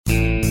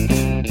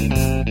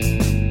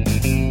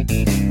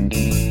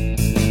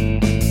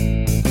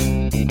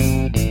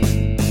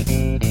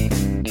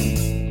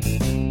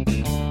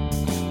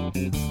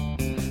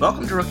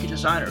to Rookie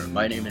Designer.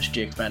 My name is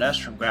Jake Van Ness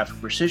from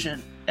Graphic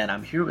Precision, and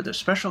I'm here with a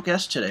special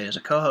guest today as a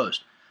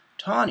co-host,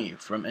 Tawny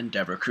from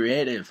Endeavor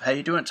Creative. How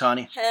you doing,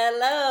 Tawny?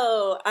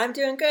 Hello, I'm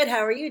doing good.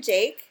 How are you,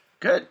 Jake?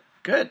 Good.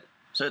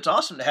 So it's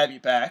awesome to have you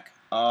back.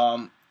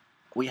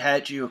 We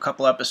had you a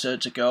couple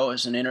episodes ago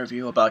as an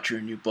interview about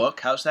your new book.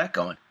 How's that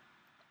going?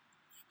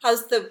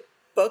 How's the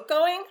book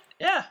going?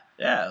 Yeah.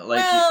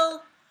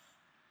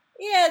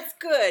 Yeah, it's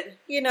good.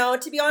 You know,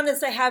 to be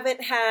honest, I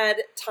haven't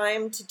had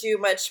time to do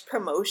much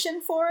promotion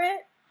for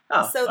it.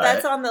 So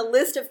that's on the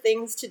list of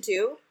things to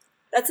do.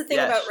 That's the thing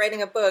about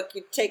writing a book.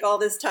 You take all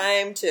this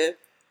time to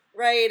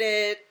write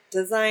it,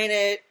 design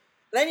it,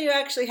 then you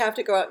actually have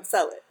to go out and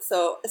sell it.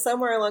 So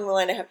somewhere along the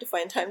line, I have to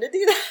find time to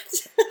do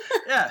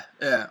that.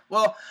 Yeah.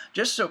 Well,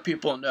 just so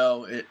people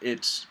know,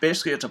 it's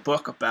a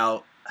book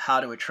about how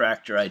to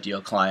attract your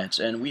ideal clients.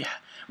 And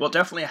we'll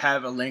definitely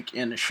have a link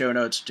in the show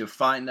notes to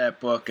find that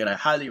book, and I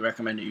highly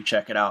recommend that you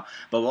check it out.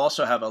 But we'll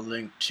also have a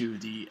link to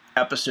the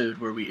episode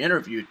where we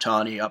interviewed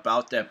Tawny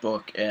about that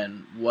book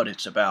and what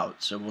it's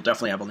about. So we'll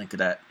definitely have a link to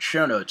that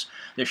show notes.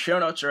 The show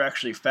notes are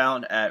actually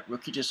found at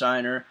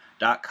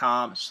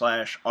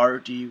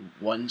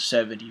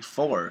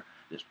rookiedesigner.com/RD174.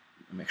 Just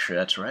make sure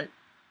that's right.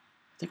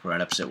 I think we're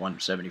on episode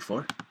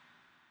 174.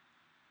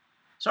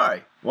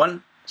 Sorry,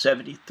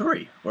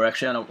 173. We're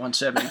actually on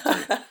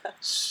 173.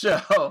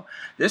 So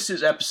this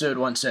is episode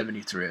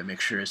 173. I make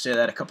sure I say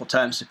that a couple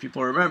times so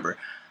people remember.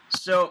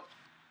 So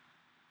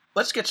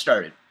let's get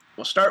started.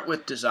 We'll start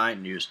with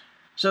design news.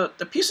 So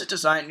the piece of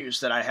design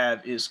news that I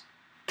have is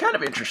kind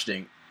of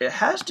interesting. It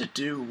has to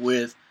do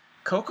with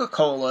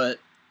Coca-Cola.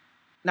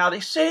 Now they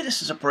say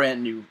this is a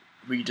brand new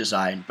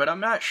redesign, but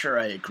I'm not sure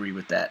I agree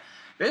with that.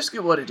 Basically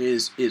what it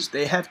is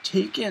they have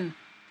taken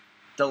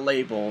the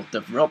label,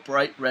 the real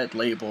bright red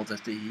label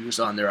that they use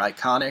on their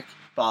iconic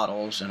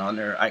bottles and on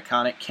their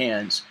iconic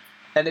cans,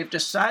 and they've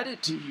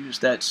decided to use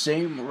that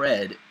same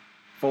red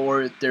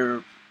for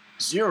their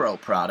zero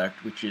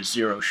product, which is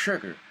zero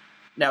sugar.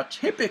 Now,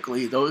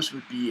 typically, those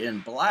would be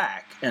in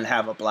black and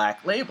have a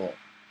black label.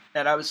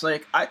 And I was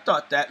like, I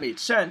thought that made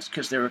sense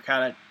because they were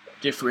kind of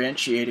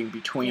differentiating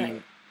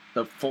between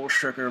the full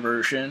sugar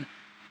version,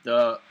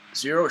 the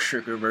zero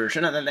sugar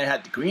version, and then they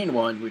had the green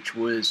one, which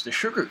was the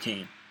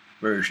sugarcane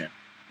version.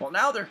 Well,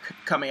 now they're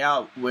coming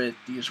out with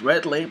these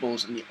red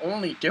labels, and the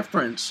only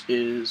difference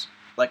is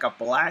like a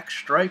black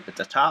stripe at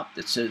the top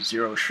that says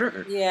zero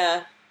sugar.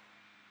 Yeah.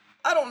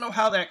 I don't know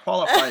how that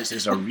qualifies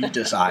as a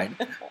redesign.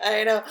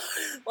 I know.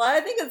 Well, I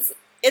think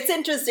it's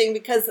interesting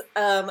because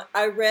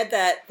I read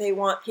that they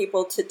want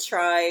people to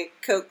try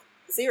Coke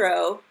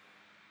Zero,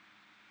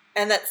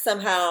 and that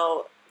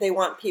somehow they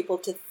want people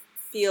to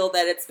feel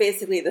that it's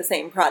basically the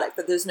same product,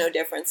 that there's no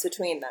difference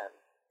between them.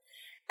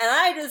 And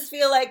I just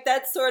feel like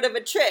that's sort of a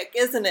trick,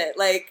 isn't it?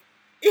 Like,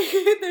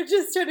 they're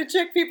just trying to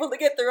trick people to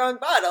get the wrong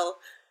bottle.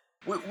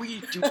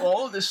 We do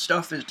all of this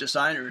stuff as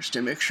designers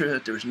to make sure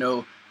that there's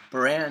no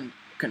brand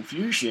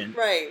confusion.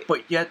 Right.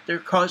 But yet they're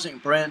causing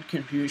brand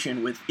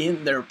confusion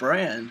within their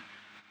brand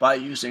by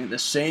using the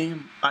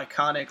same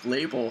iconic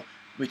label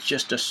with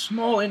just a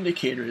small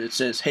indicator that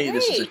says, hey,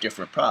 this is a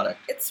different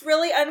product. It's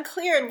really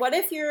unclear. And what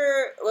if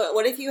you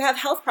have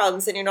health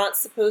problems and you're not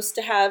supposed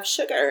to have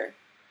sugar?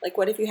 Like,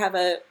 what if you have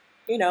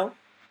and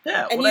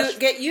you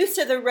get used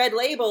to the red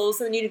labels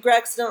and you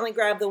accidentally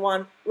grab the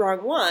wrong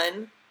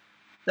one.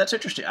 That's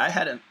interesting. I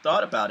hadn't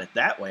thought about it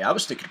that way. I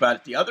was thinking about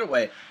it the other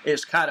way.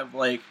 It's kind of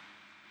like,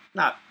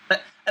 and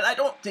I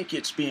don't think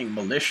it's being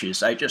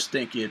malicious. I just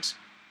think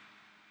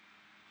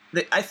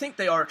I think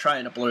they are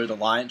trying to blur the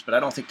lines, but I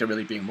don't think they're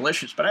really being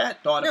malicious. But I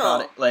had thought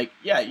about it like,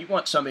 you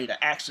want somebody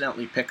to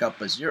accidentally pick up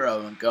a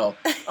zero and go,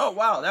 oh,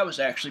 wow, that was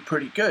actually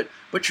pretty good.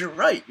 But you're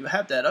right. You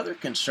have that other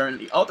concern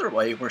the other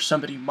way where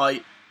somebody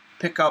might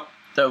pick up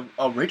the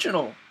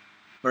original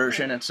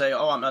version and say,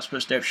 oh, I'm not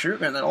supposed to have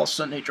sugar, and then all of a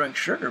sudden they drink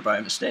sugar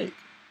by mistake.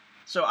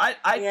 So I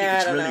think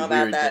it's really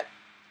weird that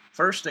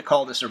first they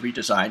call this a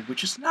redesign,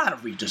 which is not a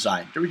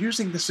redesign. They're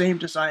using the same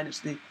design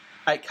as the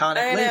iconic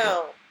label. I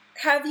know.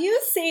 Have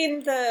you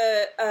seen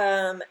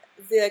the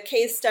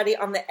case study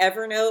on the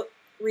Evernote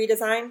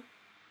redesign?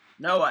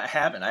 No, I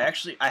haven't. I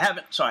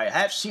haven't. Sorry, I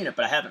have seen it,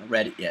 but I haven't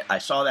read it yet. I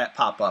saw that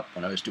pop up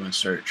when I was doing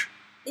search.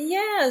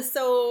 Yeah,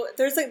 so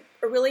there's a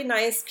really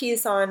nice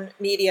piece on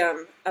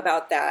Medium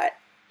about that.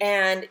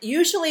 And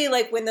usually,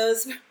 like when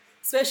those,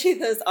 especially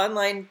those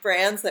online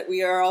brands that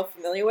we are all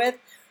familiar with,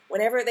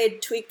 whenever they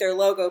tweak their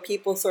logo,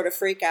 people sort of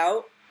freak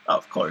out. Oh,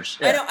 of course.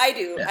 Yeah. I know, I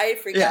do. Yeah. I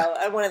freak out.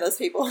 I'm one of those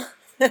people.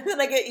 And then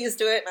I get used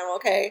to it and I'm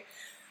okay.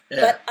 Yeah.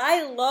 But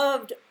I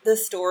loved the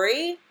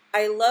story.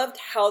 I loved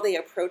how they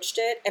approached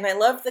it, and I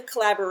loved the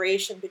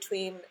collaboration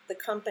between the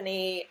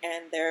company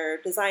and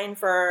their design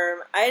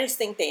firm. I just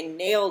think they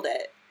nailed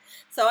it.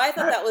 So I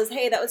thought that was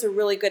a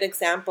really good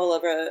example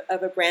of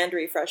a brand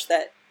refresh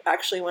that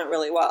actually went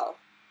really well.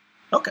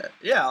 Okay,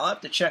 yeah, I'll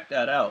have to check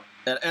that out,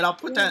 and I'll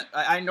put that.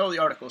 I know the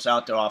article's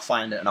out there. I'll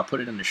find it and I'll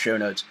put it in the show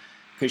notes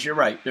because you're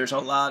right. There's a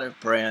lot of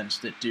brands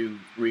that do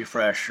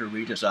refresh or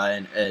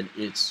redesign, and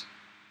it's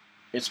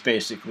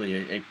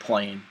basically a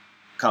plain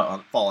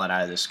falling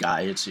out of the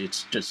sky.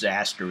 It's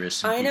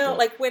disastrous. I know,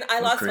 like when I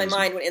lost my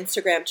mind when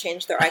Instagram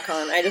changed their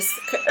icon.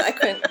 I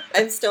couldn't.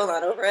 I'm still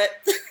not over it.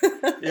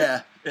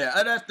 yeah,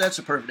 that's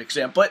a perfect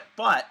example.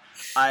 But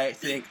I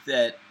think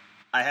that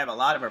I have a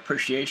lot of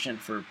appreciation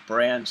for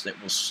brands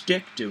that will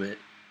stick to it,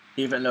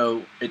 even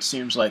though it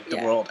seems like the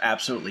world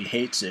absolutely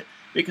hates it.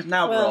 Because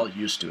now we're all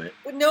used to it.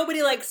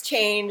 Nobody likes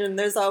change, and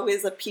there's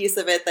always a piece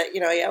of it that,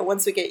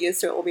 once we get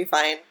used to it, we'll be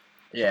fine.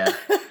 Yeah.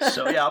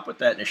 So, I'll put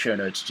that in the show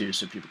notes, too,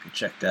 so people can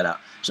check that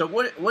out. So,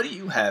 what do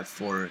you have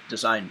for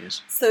design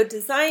news? So,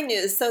 design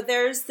news. So,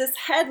 there's this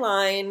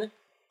headline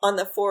on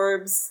the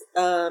Forbes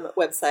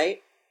website,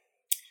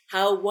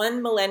 how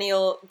one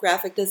millennial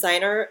graphic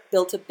designer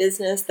built a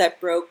business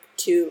that broke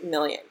 2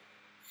 million.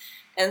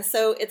 And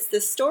so, it's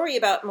this story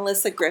about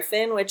Melissa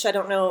Griffin, which I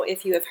don't know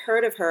if you have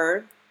heard of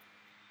her.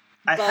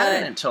 I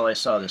hadn't until I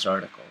saw this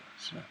article.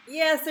 So.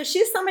 Yeah, so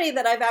she's somebody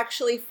that I've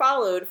actually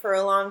followed for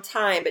a long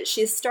time, but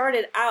she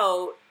started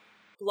out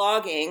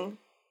blogging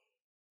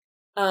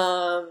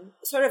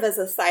sort of as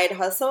a side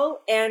hustle,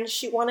 and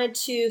she wanted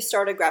to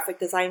start a graphic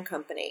design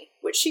company,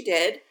 which she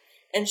did,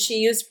 and she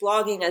used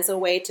blogging as a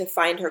way to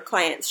find her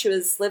clients. She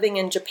was living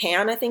in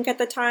Japan, I think, at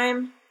the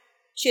time.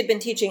 She had been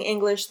teaching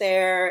English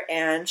there,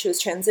 and she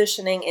was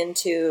transitioning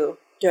into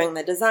doing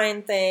the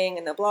design thing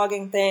and the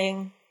blogging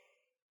thing.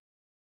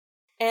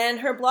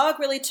 And her blog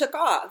really took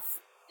off,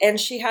 and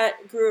she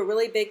grew a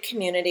really big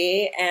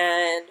community,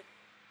 and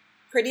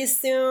pretty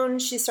soon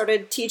she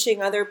started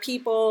teaching other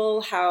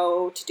people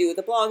how to do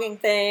the blogging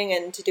thing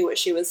and to do what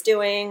she was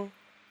doing,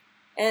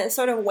 and it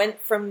sort of went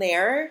from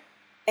there,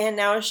 and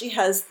now she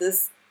has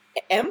this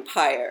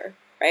empire,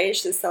 right?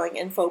 She's selling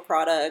info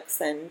products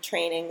and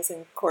trainings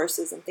and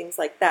courses and things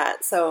like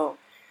that, so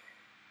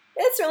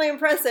it's really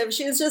impressive.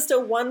 She's just a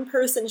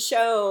one-person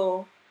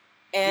show.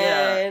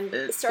 And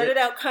started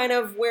out kind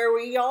of where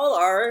we all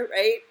are,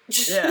 right?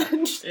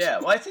 Yeah.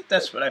 Well, I think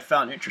that's what I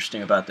found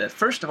interesting about that.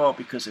 First of all,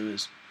 because it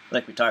was,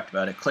 like we talked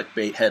about, a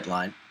clickbait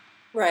headline.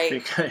 Right.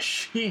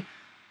 Because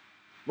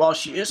while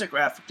she is a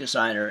graphic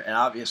designer, and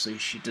obviously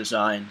she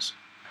designs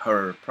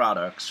her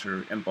products,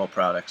 her info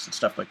products and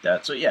stuff like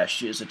that. So, yeah,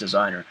 she is a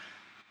designer.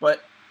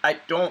 But I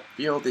don't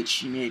feel that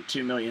she made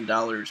 $2 million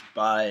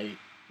by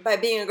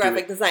being a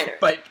graphic designer.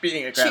 By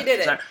being a graphic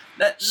designer.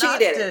 She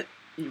did it.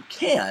 You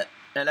can't.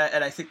 And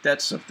I think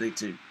that's something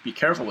to be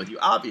careful with. You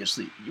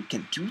obviously, you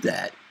can do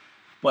that,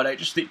 but I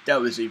just think that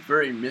was a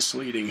very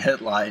misleading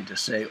headline to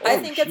say,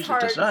 she's a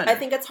designer. I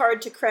think it's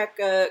hard to crack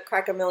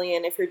a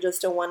million if you're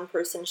just a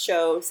one-person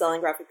show selling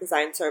graphic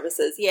design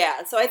services.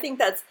 Yeah, so I think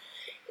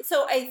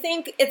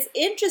it's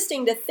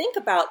interesting to think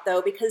about,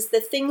 though, because the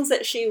things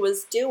that she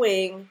was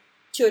doing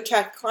to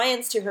attract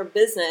clients to her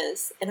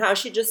business and how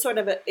she just sort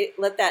of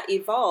let that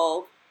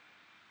evolve,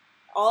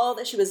 all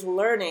that she was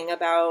learning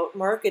about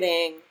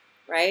marketing,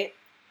 right?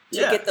 To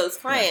get those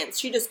clients.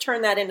 She just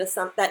turned that into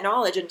that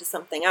knowledge into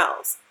something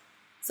else.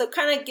 So it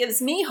kind of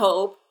gives me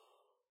hope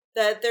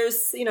that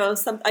there's,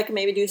 I can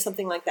maybe do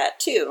something like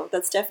that too.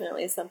 That's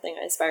definitely something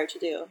I aspire to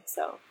do.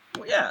 So.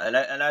 Well, yeah,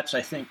 and that's,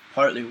 I think,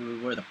 partly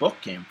where the book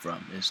came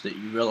from, is that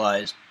you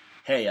realize,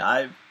 hey,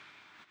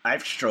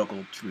 I've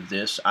struggled through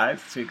this.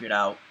 I've figured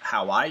out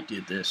how I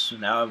did this, so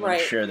now I want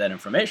to share that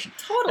information.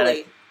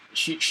 Totally.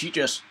 She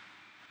just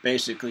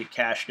basically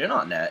cashed in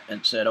on that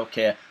and said,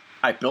 okay,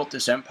 I built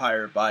this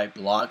empire by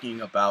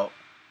blogging about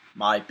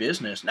my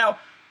business. Now,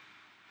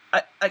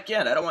 I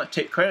don't want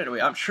to take credit away.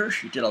 I'm sure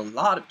she did a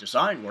lot of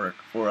design work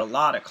for a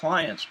lot of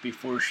clients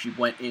before she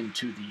went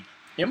into the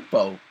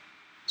info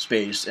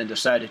space and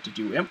decided to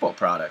do info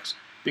products.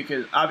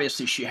 Because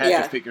obviously she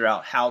had to figure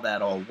out how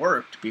that all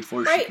worked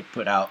before she could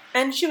put out.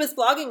 And she was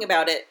blogging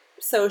about it,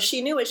 so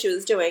she knew what she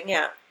was doing,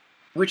 yeah.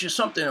 Which is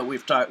something that we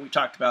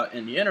talked about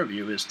in the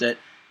interview, is that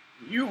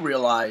you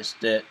realize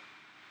that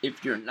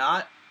if you're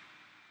not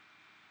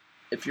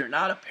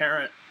a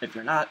parent,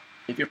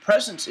 if your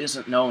presence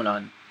isn't known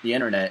on the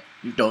internet,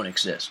 you don't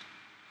exist.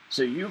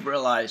 So you've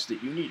realized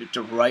that you needed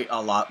to write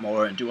a lot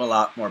more and do a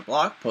lot more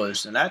blog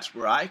posts, and that's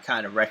where I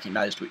kind of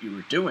recognized what you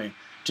were doing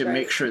to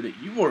make sure that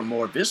you were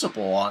more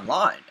visible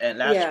online, and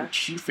that's what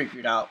she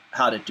figured out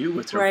how to do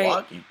with her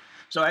blogging.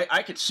 So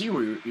I could see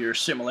where your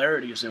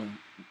similarities in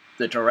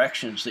the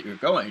directions that you're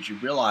going, as you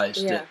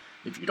realize that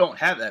if you don't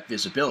have that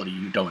visibility,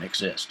 you don't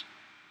exist,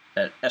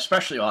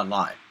 especially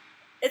online.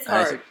 It's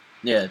hard.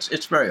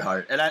 It's very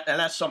hard, and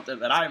that's something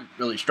that I'm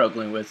really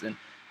struggling with.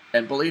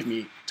 And believe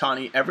me,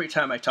 Tawny, every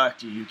time I talk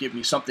to you, you give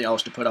me something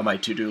else to put on my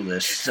to-do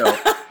list. So,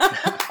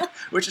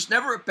 which is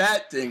never a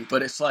bad thing,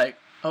 but it's like,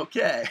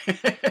 okay.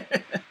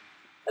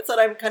 That's what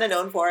I'm kind of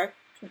known for.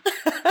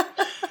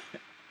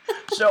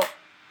 So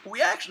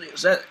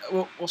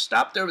we'll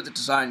stop there with the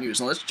design news,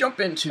 and let's jump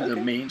into the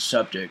main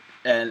subject.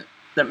 And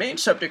the main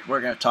subject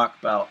we're going to talk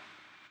about,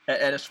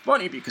 and it's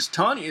funny because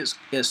Tawny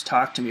has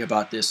talked to me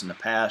about this in the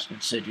past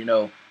and said,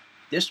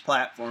 this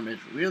platform is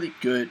really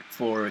good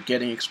for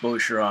getting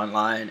exposure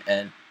online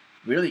and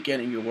really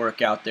getting your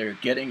work out there,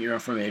 getting your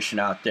information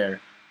out there.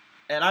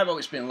 And I've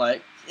always been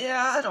like,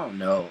 I don't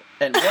know.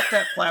 And what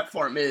that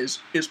platform is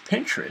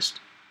Pinterest.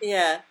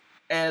 Yeah.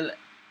 And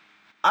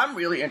I'm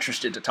really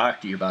interested to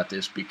talk to you about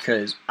this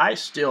because I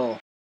still,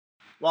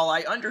 while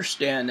I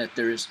understand that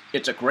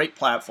it's a great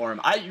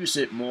platform, I use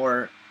it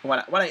more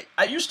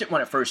I used it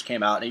when it first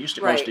came out, and I used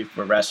it mostly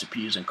for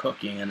recipes and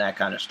cooking and that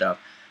kind of stuff.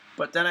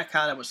 But then I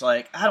kind of was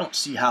like, I don't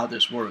see how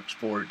this works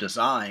for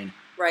design.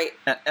 Right.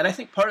 And I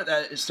think part of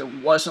that is there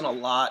wasn't a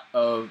lot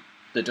of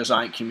the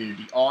design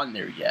community on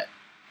there yet.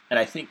 And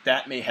I think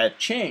that may have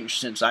changed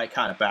since I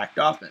kind of backed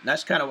off it. And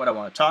that's kind of what I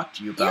want to talk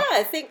to you about. Yeah,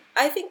 I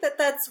think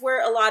that's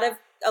where a lot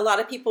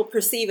of people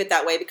perceive it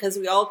that way, because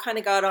we all kind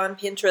of got on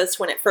Pinterest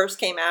when it first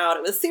came out.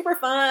 It was super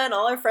fun.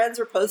 All our friends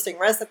were posting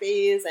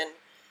recipes and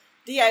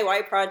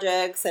DIY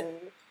projects and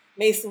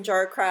mason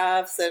jar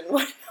crafts and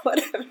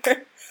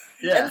whatever.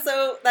 Yeah. And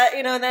so that,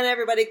 and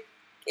then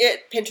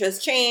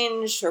Pinterest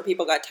changed, or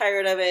people got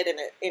tired of it, and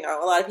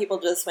a lot of people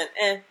just went,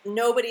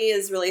 nobody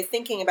is really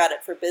thinking about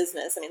it for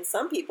business. I mean,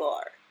 some people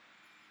are.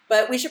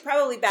 But we should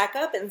probably back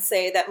up and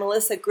say that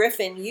Melissa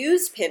Griffin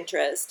used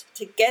Pinterest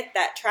to get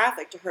that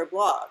traffic to her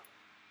blog.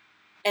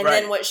 And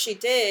then what she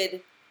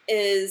did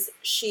is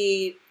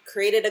she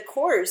created a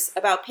course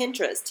about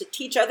Pinterest to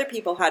teach other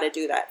people how to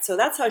do that. So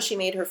that's how she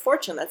made her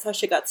fortune. That's how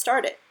she got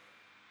started.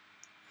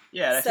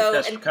 Yeah, and I think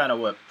that's kind of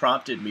what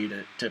prompted me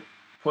to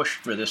push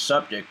for this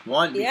subject.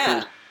 One,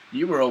 because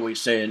you were always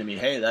saying to me,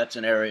 hey, that's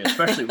an area,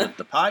 especially with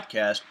the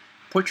podcast,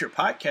 put your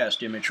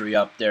podcast imagery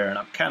up there. And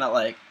I'm kind of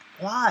like,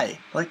 why?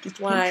 Like, it's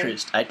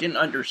Pinterest. I didn't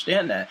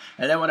understand that.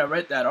 And then when I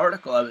read that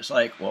article, I was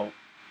like, well,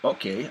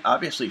 okay,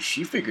 obviously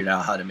she figured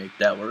out how to make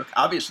that work.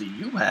 Obviously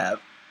you have.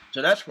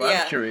 So that's where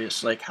I'm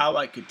curious, like how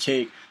I could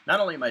take not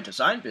only my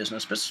design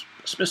business, but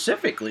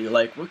specifically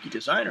like Wookie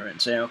Designer,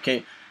 and say,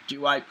 okay,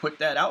 do I put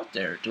that out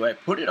there? Do I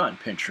put it on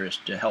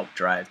Pinterest to help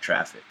drive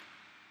traffic?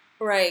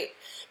 Right.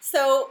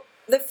 So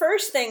the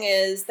first thing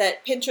is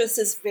that Pinterest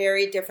is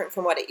very different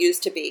from what it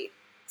used to be.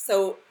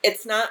 So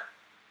it's not,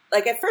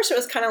 like at first it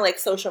was kind of like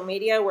social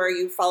media where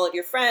you followed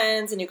your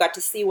friends and you got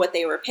to see what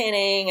they were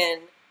pinning,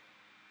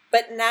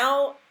 but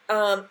now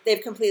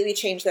they've completely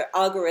changed their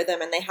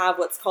algorithm, and they have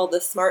what's called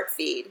the smart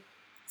feed.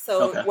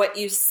 So what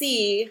you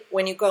see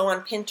when you go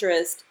on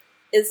Pinterest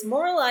is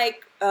more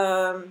like,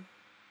 what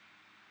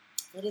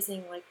is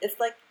it like? It's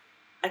like,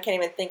 I can't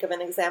even think of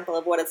an example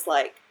of what it's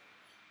like.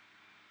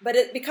 But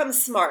it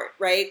becomes smart,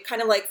 right?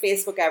 Kind of like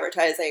Facebook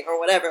advertising or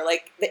whatever.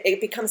 Like,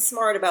 it becomes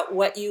smart about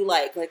what you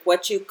like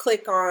what you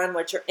click on,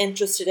 what you're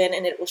interested in,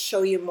 and it will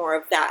show you more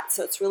of that.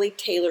 So it's really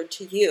tailored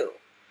to you.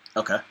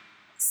 Okay.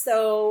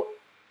 So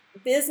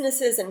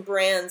businesses and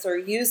brands are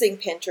using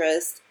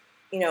Pinterest,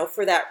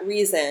 for that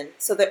reason.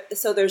 So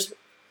there's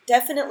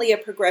definitely a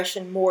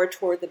progression more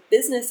toward the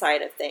business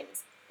side of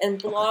things.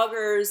 And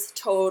bloggers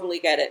totally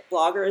get it.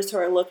 Bloggers who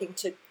are looking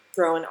to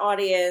grow an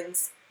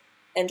audience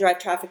and drive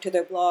traffic to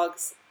their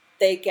blogs,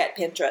 they get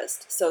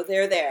Pinterest. So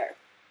they're there.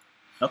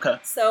 Okay.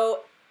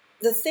 So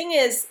the thing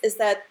is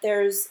that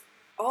there's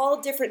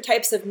all different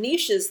types of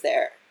niches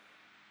there,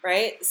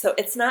 right? So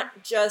it's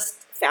not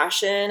just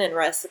fashion and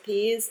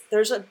recipes.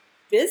 There's a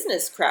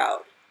business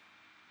crowd.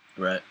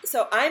 Right.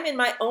 So I'm in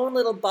my own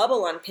little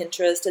bubble on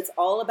Pinterest. It's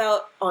all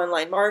about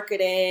online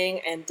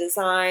marketing and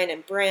design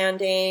and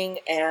branding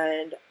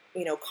and,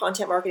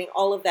 content marketing,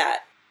 all of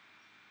that.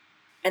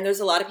 And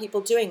there's a lot of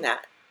people doing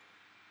that.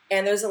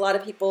 And there's a lot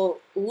of people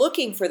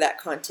looking for that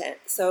content.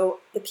 So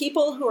the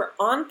people who are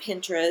on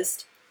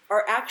Pinterest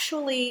are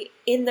actually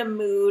in the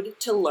mood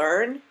to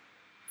learn.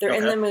 They're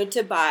in the mood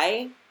to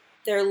buy.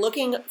 They're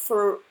looking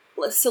for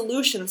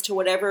solutions to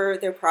whatever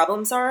their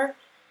problems are.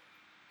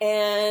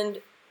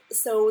 And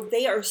so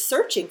they are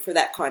searching for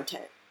that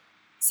content.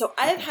 So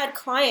I've had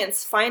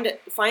clients find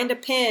a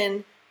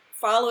pin,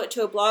 follow it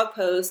to a blog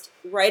post,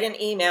 write an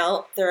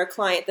email. They're a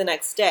client the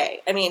next day.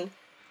 I mean,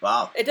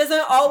 wow. It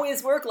doesn't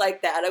always work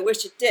like that. I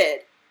wish it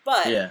did.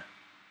 But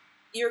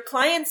your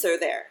clients are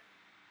there.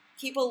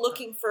 People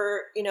looking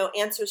for,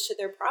 answers to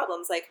their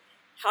problems. Like,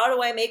 how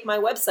do I make my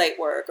website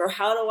work? Or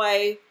how do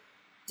I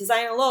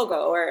design a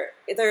logo? Or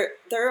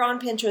they're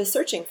on Pinterest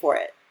searching for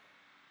it.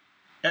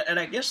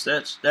 And I guess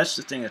that's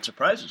the thing that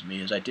surprises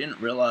me is I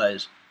didn't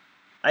realize,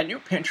 I knew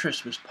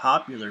Pinterest was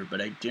popular, but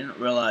I didn't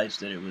realize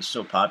that it was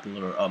so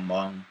popular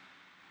among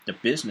the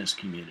business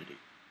community.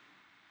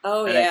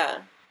 Oh,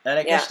 And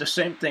I guess the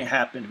same thing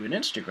happened with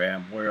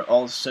Instagram, where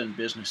all of a sudden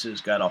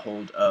businesses got a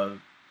hold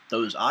of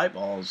those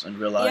eyeballs and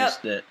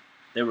realized that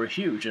they were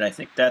huge. And I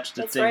think that's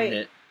the thing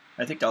that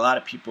I think a lot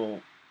of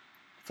people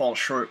fall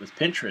short with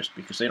Pinterest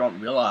because they don't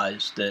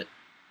realize that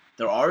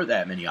there are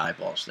that many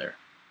eyeballs there.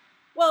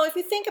 Well, if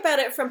you think about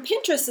it from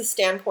Pinterest's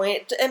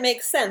standpoint, it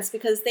makes sense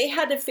because they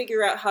had to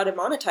figure out how to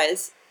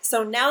monetize.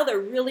 So now they're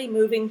really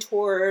moving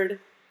toward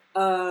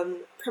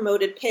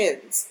promoted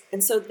pins.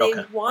 And so they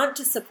want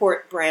to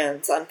support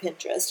brands on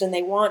Pinterest, and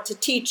they want to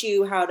teach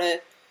you how to,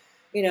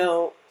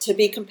 to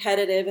be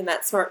competitive in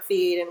that smart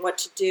feed and what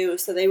to do.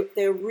 So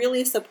they're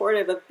really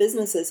supportive of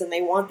businesses, and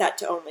they want that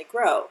to only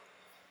grow.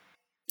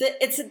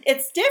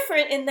 It's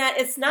different in that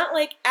it's not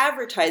like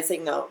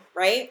advertising though,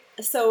 right?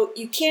 So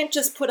you can't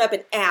just put up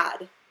an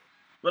ad.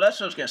 Well, that's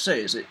what I was going to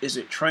say. Is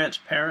it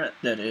transparent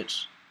that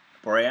it's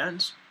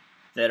brands?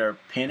 that are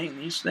pinning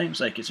these things?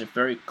 Like, is it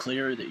very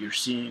clear that you're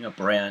seeing a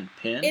brand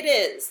pin? It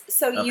is.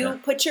 So you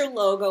Okay. put your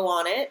logo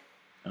on it,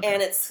 Okay.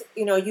 and it's,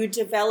 you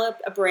develop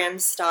a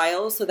brand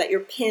style so that your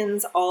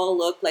pins all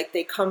look like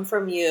they come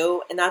from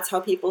you, and that's how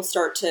people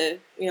start to,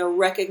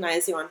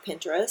 recognize you on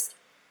Pinterest.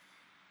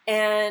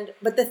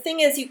 But the thing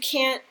is, you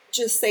can't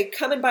just say,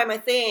 come and buy my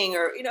thing,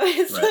 or,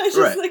 it's Right, not just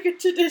right. like a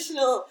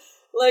traditional,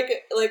 like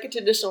a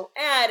traditional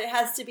ad. It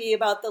has to be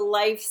about the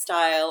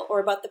lifestyle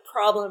or about the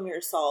problem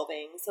you're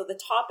solving. So the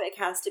topic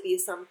has to be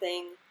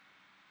something,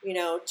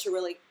 to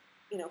really,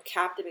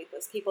 captivate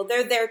those people.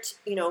 They're there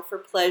to, for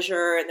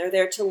pleasure, and they're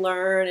there to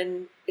learn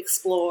and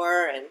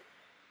explore. And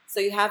so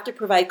you have to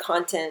provide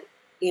content,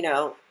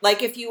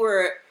 like if you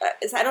were,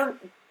 I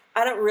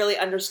don't really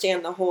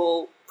understand the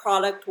whole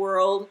product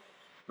world.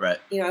 Right.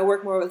 I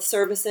work more with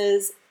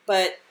services,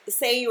 but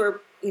say you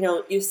were,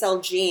 you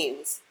sell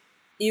jeans.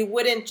 You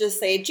wouldn't just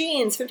say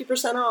jeans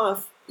 50%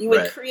 off. You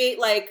would Right. create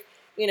like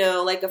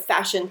a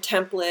fashion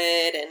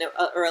template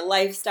or a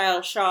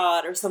lifestyle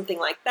shot or something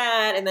like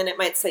that, and then it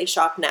might say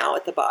shop now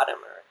at the bottom,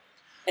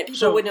 and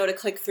people would know to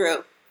click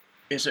through.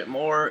 Is it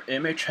more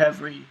image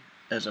heavy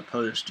as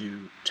opposed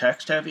to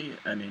text heavy?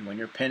 I mean, when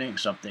you're pinning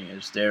something,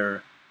 is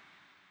there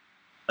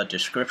a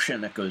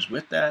description that goes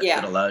with that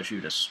Yeah. that allows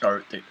you to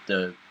start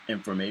the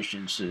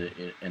information so that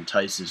it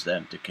entices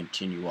them to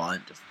continue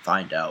on to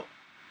find out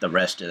the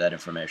rest of that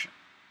information?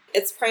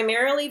 It's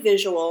primarily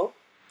visual.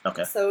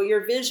 Okay. So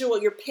your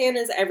pin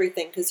is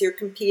everything because you're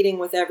competing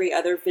with every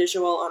other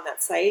visual on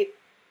that site.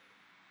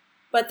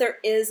 But there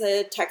is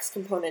a text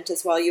component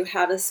as well. You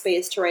have a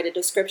space to write a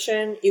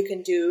description. You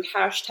can do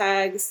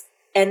hashtags.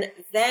 And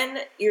then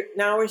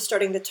now we're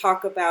starting to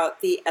talk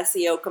about the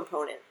SEO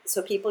component.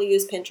 So people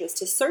use Pinterest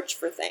to search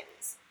for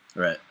things.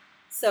 Right.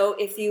 So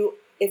if you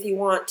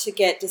want to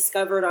get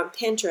discovered on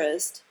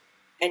Pinterest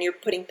and you're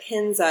putting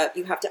pins up,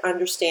 you have to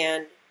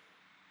understand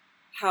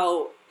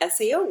how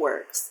SEO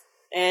works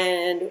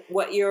and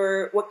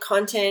what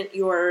content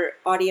your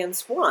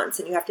audience wants,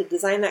 and you have to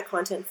design that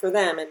content for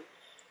them, and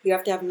you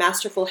have to have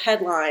masterful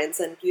headlines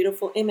and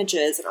beautiful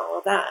images and all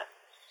of that.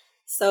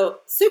 So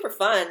super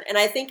fun, and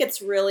I think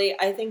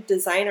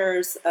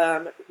designers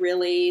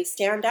really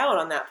stand out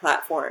on that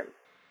platform.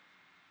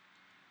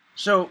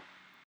 So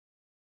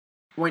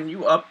when you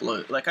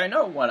upload, like I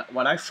know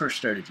when I first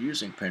started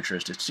using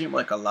Pinterest, it seemed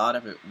like a lot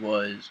of it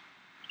was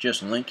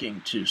just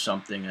linking to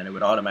something and it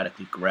would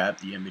automatically grab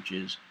the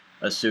images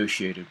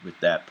associated with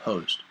that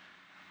post.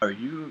 Are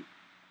you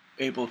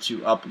able to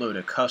upload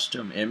a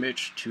custom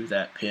image to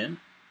that pin?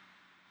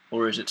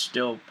 Or is it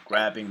still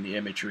grabbing the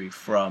imagery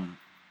from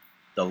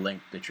the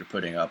link that you're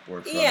putting up?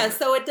 Or from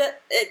So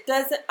it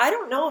doesn't, I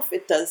don't know if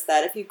it does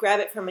that. If you grab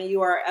it from a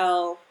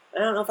URL, I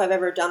don't know if I've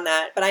ever done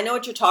that, but I know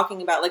what you're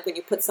talking about, like when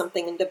you put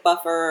something into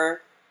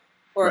Buffer,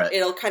 or Right.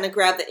 It'll kind of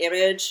grab the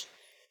image.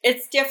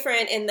 It's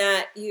different in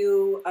that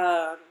you,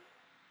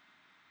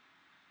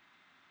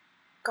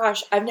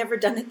 I've never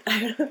done it.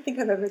 I don't think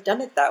I've ever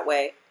done it that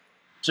way.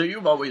 So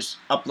you've always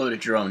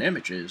uploaded your own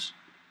images.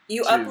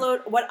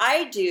 What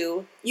I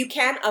do, you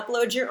can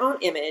upload your own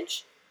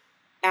image,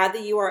 add the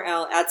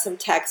URL, add some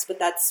text, but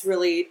that's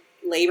really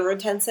labor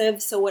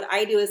intensive. So what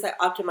I do is I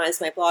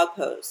optimize my blog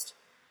post.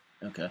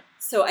 Okay.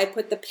 So I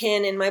put the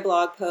pin in my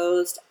blog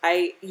post.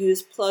 I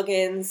use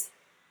plugins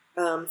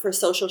for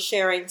social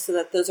sharing so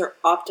that those are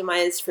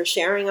optimized for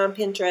sharing on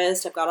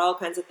Pinterest. I've got all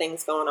kinds of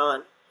things going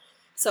on.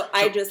 So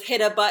I just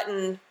hit a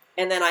button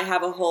and then I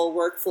have a whole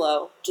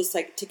workflow just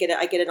like to get it.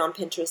 I get it on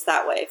Pinterest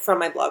that way from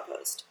my blog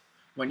post.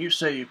 When you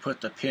say you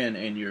put the pin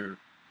in your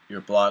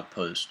blog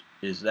post,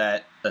 is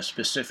that a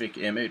specific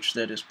image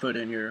that is put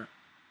in your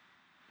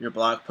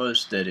blog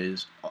post that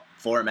is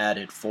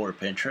formatted for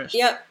Pinterest?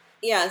 Yep.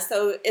 Yeah.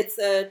 So it's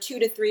a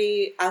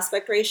 2:3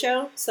 aspect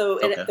ratio. So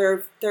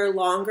they're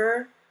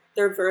longer.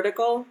 They're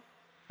vertical.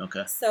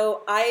 Okay.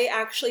 So I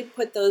actually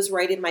put those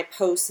right in my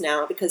posts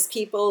now because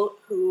people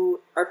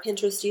who are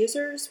Pinterest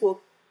users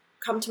will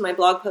come to my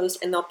blog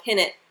post and they'll pin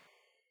it.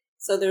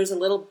 So there's a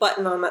little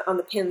button on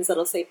the pins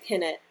that'll say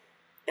pin it,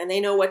 and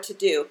they know what to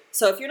do.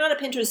 So if you're not a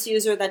Pinterest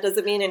user, that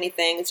doesn't mean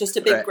anything. It's just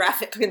a big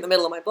graphic in the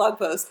middle of my blog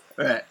post.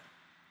 Right.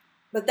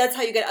 But that's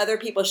how you get other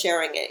people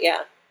sharing it,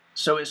 yeah.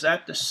 So is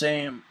that the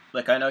same,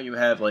 like I know you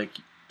have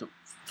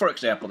for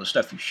example, the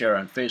stuff you share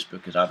on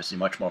Facebook is obviously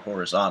much more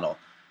horizontal.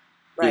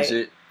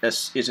 Right.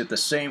 Is it the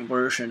same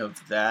version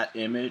of that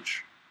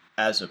image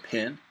as a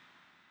pin?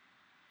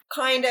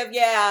 Kind of,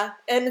 yeah.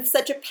 And it's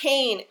such a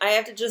pain. I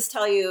have to just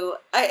tell you,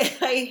 I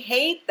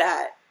hate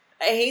that.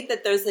 I hate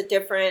that there's a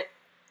different,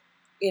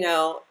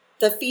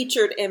 the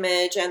featured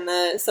image and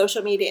the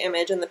social media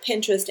image and the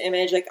Pinterest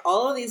image. Like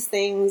all of these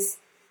things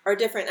are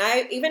different.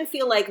 I even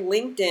feel like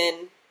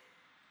LinkedIn,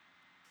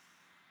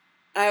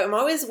 I'm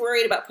always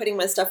worried about putting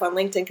my stuff on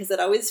LinkedIn because it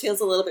always feels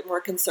a little bit more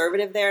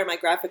conservative there. My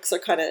graphics are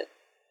kind of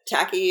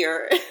tacky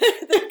or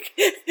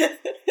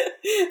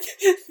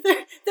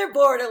they're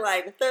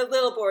borderline. They're a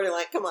little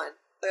borderline. Come on.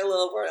 They're a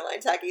little borderline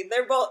tacky.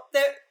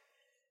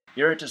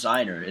 You're a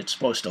designer. It's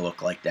supposed to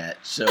look like that.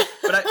 So,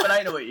 but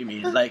I know what you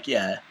mean. Like,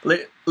 yeah,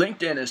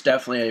 LinkedIn is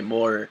definitely a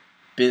more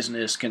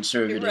business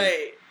conservative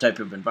Right. type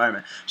of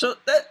environment. So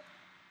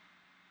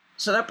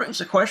that brings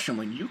the question: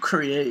 when you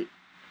create,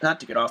 not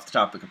to get off the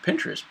topic of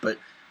Pinterest, but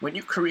when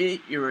you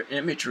create your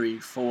imagery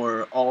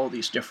for all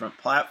these different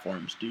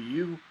platforms, do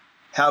you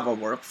have a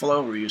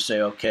workflow where you say,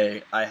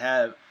 okay, I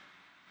have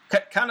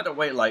kind of the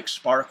way like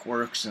Spark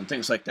works and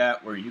things like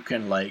that, where you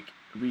can like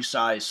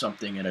resize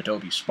something in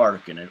Adobe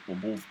Spark and it will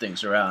move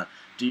things around?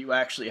 Do you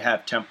actually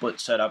have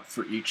templates set up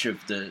for each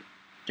of the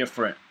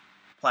different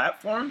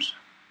platforms?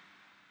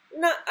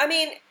 No, I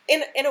mean,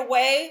 in a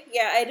way,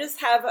 yeah. I just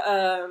have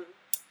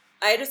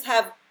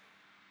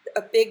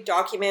a big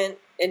document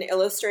in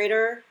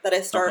Illustrator that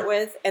I start Okay.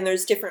 with, and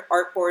there's different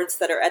artboards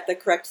that are at the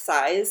correct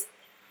size.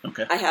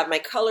 Okay. I have my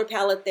color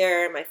palette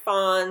there, my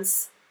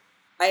fonts.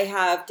 I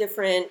have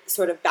different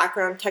sort of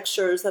background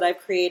textures that I've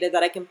created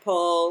that I can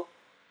pull.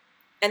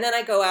 And then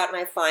I go out and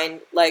I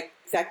find like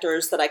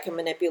vectors that I can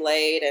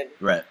manipulate. And,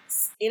 Right.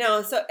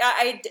 so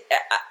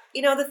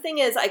the thing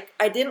is,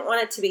 I didn't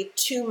want it to be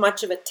too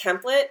much of a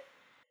template.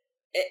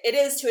 It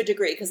is to a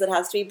degree because it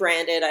has to be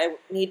branded. I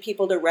need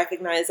people to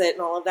recognize it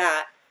and all of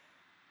that.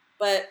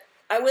 But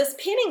I was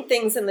pinning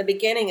things in the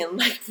beginning and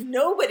like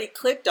nobody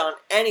clicked on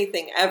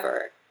anything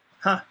ever.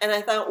 Huh. And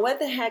I thought, what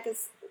the heck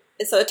is...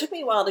 So it took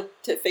me a while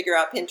to figure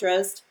out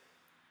Pinterest.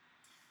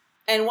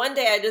 And one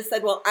day I just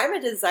said, well, I'm a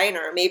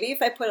designer. Maybe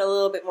if I put a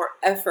little bit more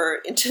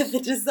effort into the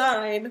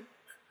design,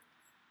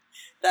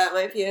 that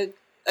might be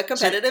a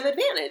competitive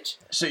advantage.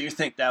 So you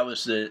think that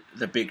was the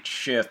big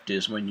shift,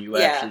 is when you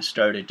Yeah. actually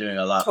started doing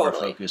a lot more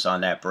Totally. focus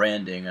on that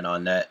branding and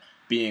on that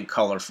being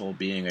colorful,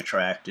 being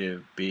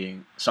attractive,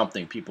 being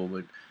something people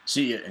would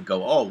see it and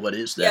go, oh, what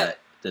is that?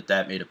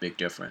 That made a big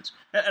difference.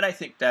 And I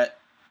think that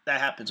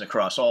happens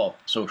across all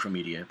social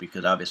media,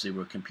 because obviously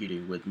we're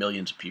competing with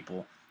millions of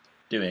people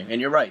doing.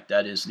 And you're right,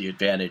 that is the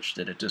advantage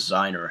that a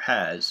designer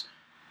has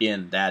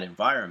in that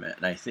environment.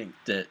 And I think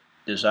that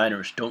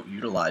designers don't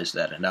utilize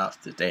that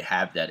enough, that they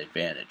have that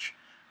advantage.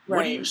 Right.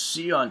 What do you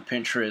see on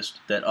Pinterest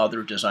that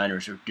other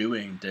designers are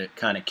doing that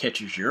kind of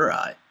catches your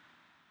eye?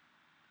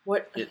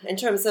 What, in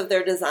terms of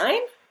their design?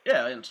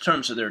 Yeah, in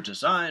terms of their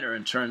design or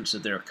in terms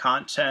of their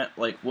content,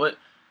 like what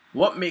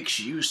makes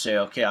you say,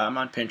 okay, I'm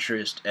on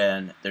Pinterest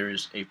and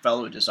there's a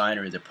fellow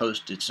designer that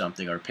posted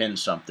something or pinned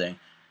something.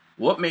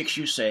 What makes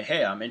you say,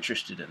 hey, I'm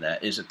interested in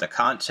that? Is it the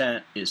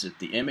content? Is it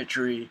the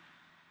imagery?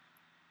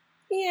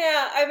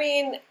 Yeah, I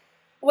mean,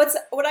 what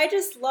I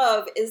just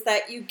love is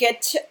that you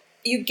get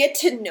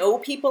to know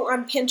people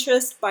on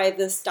Pinterest by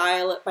the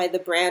style, by the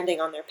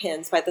branding on their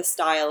pins, by the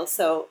style.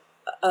 So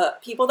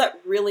people that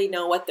really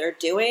know what they're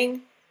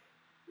doing,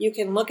 you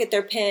can look at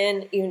their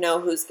pin, you know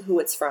who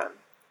it's from.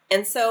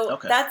 And so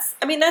Okay. that's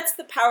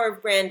the power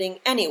of branding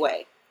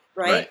anyway,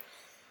 right?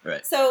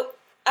 Right. So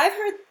I've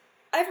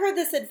heard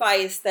this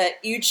advice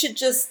that you should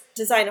just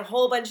design a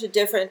whole bunch of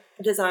different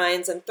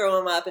designs and throw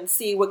them up and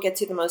see what gets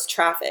you the most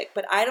traffic.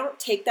 But I don't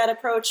take that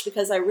approach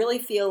because I really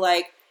feel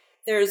like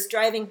there's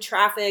driving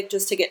traffic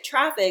just to get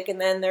traffic, and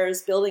then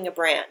there's building a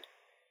brand.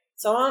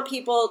 So I want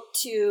people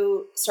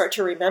to start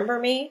to remember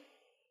me.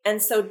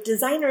 And so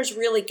designers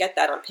really get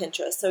that on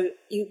Pinterest. So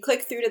you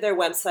click through to their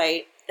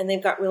website and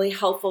they've got really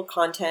helpful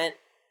content.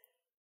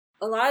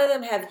 A lot of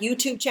them have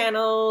YouTube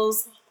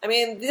channels. I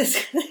mean,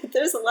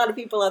 there's a lot of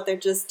people out there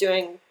just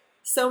doing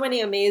so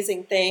many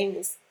amazing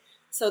things.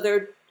 So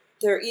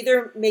they're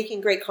either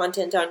making great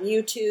content on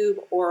YouTube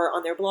or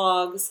on their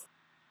blogs,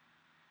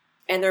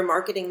 and they're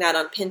marketing that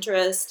on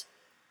Pinterest.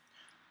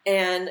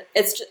 And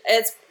it's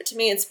to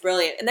me, it's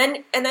brilliant.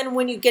 And then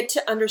when you get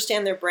to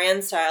understand their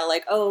brand style,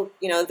 like, oh,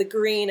 the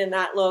green and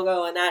that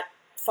logo and that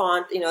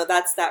font,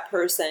 that's that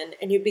person,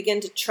 and you begin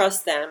to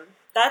trust them.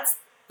 That's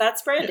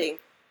branding,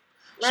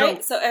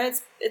 right? So and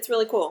it's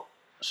really cool.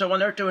 So when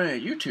they're doing a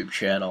YouTube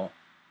channel,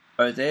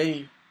 are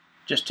they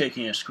just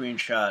taking a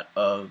screenshot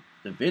of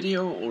the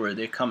video, or are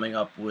they coming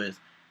up with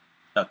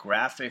a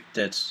graphic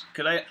that's...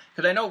 Because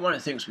I know one of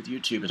the things with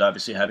YouTube is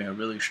obviously having a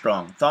really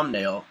strong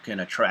thumbnail can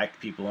attract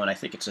people, and I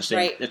think it's the same.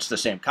 Right. It's the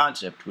same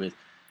concept with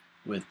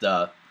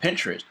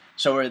Pinterest.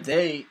 So are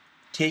they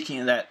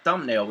taking that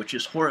thumbnail, which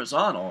is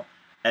horizontal,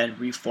 and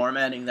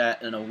reformatting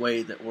that in a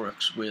way that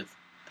works with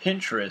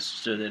Pinterest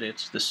so that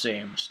it's the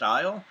same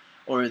style,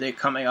 or are they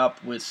coming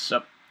up with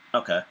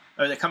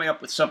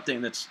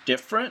something that's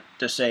different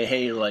to say,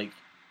 hey, like,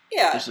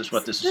 Yeah, this is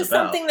what this is just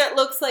about? something that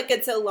looks like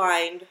it's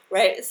aligned,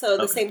 right? So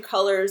the Okay. same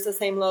colors, the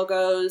same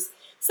logos.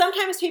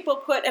 Sometimes people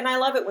put, and I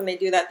love it when they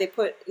do that, they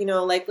put,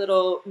 like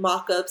little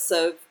mock-ups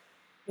of,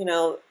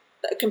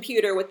 a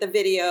computer with the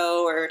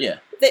video, or,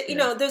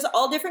 there's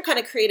all different kind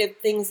of creative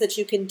things that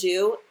you can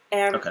do.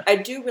 And Okay. I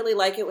do really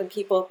like it when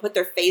people put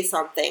their face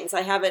on things.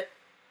 I haven't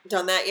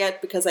done that yet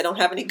because I don't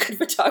have any good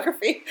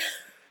photography.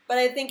 But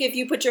I think if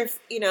you put your,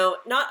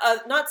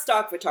 not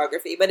stock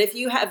photography, but if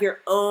you have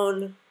your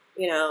own,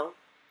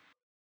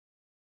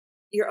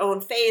 your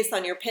own face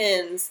on your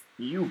pins.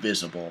 You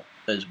visible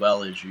as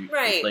well as you,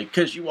 Right. like,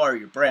 because you are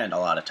your brand a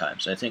lot of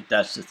times. I think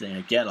that's the thing.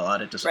 Again, a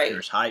lot of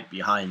designers hide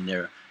behind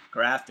their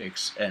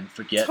graphics and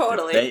forget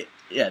Totally.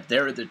 that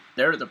they're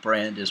the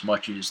brand as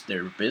much as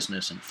their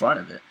business in front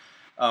of it.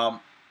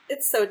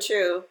 It's so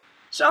true.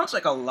 Sounds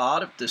like a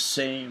lot of the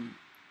same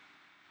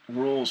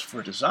rules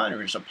for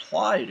designers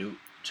apply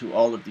to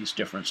all of these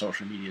different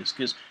social medias,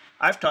 because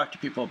I've talked to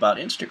people about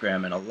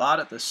Instagram, and a lot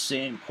of the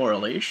same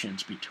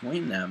correlations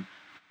between them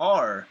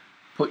are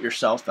put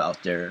yourself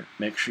out there,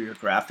 make sure your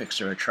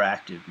graphics are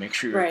attractive, make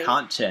sure your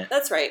content.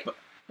 That's right.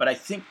 But I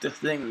think the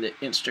thing that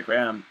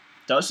Instagram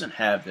doesn't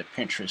have that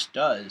Pinterest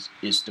does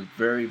is the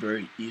very,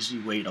 very easy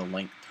way to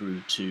link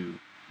through to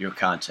your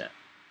content.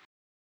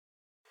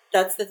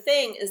 That's the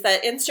thing, is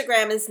that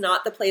Instagram is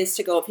not the place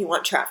to go if you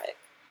want traffic.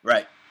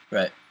 Right.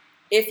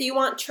 If you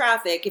want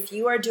traffic, if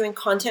you are doing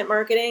content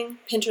marketing,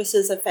 Pinterest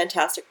is a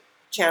fantastic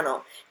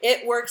channel.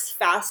 It works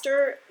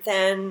faster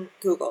than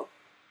Google.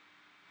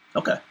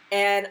 Okay.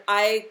 And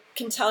I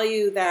can tell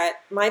you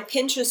that my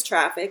Pinterest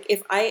traffic,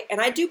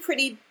 I do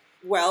pretty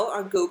well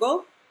on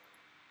Google.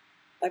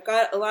 I've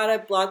got a lot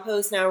of blog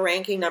posts now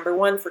ranking number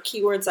 1 for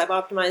keywords I've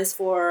optimized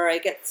for. I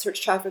get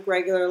search traffic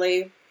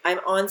regularly. I'm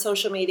on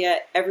social media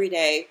every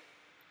day.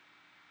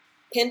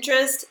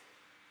 Pinterest,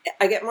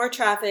 I get more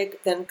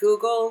traffic than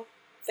Google,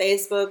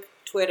 Facebook,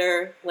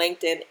 Twitter,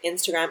 LinkedIn,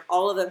 Instagram,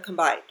 all of them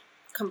combined.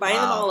 Combine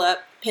them all up,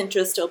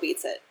 Pinterest still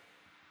beats it.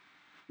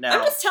 Now,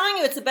 I'm just telling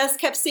you, it's the best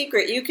kept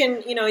secret. You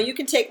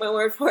can take my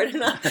word for it.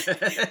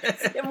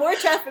 And more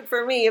traffic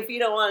for me if you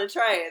don't want to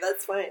try it.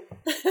 That's fine.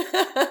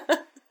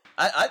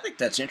 I think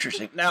that's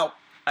interesting. Now,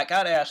 I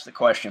got to ask the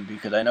question,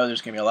 because I know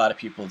there's going to be a lot of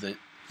people that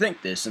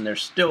think this, and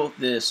there's still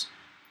this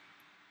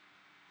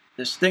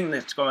thing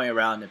that's going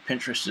around that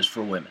Pinterest is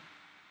for women.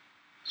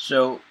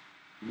 So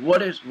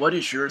what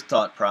is your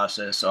thought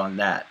process on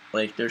that?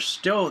 Like, there's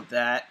still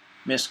that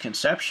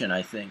misconception,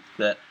 I think,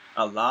 that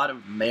a lot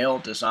of male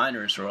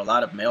designers or a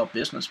lot of male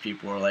business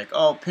people are like,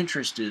 oh,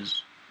 Pinterest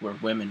is where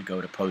women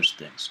go to post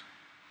things.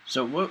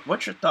 So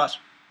what's your thoughts?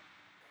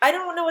 I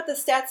don't know what the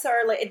stats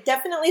are. Like, it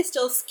definitely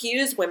still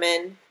skews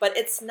women, but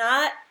it's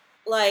not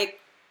like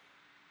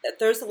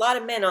there's a lot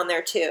of men on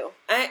there too.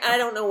 I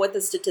don't know what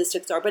the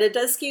statistics are, but it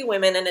does skew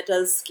women and it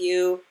does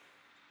skew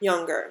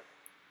younger.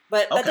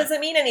 But that doesn't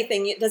mean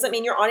anything. It doesn't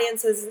mean your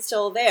audience isn't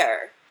still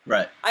there.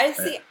 Right. I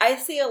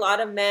see a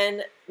lot of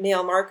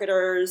male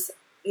marketers,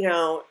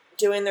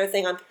 doing their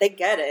thing they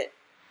get it.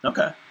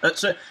 Okay.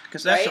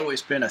 Because that's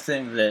always been a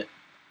thing that,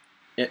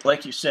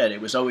 like you said,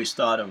 it was always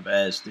thought of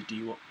as the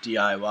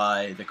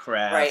DIY, the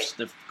crafts,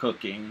 the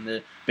cooking,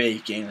 the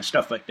baking, the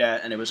stuff like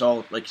that. And it was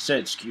all, like you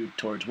said, skewed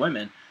towards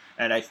women.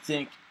 And I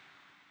think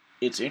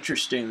it's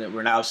interesting that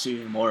we're now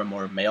seeing more and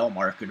more male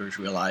marketers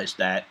realize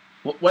that,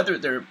 whether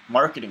they're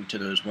marketing to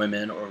those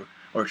women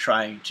or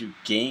trying to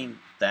gain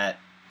that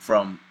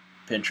from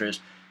Pinterest,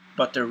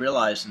 but they're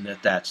realizing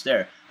that that's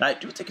there. And I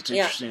do think it's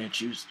interesting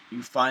that you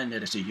find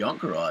that it's a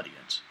younger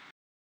audience.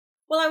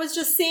 Well, I was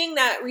just seeing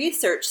that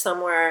research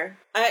somewhere.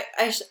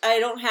 I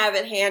don't have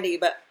it handy,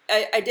 but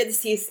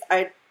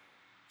I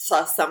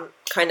saw some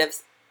kind of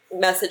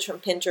message from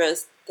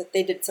Pinterest that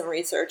they did some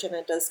research and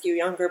it does skew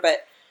younger.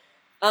 But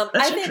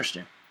that's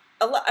interesting.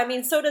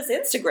 So does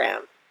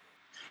Instagram.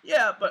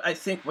 Yeah, but I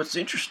think what's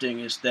interesting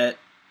is that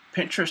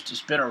Pinterest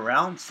has been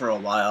around for a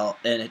while,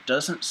 and it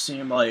doesn't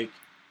seem like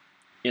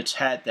it's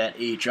had that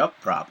age up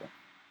problem.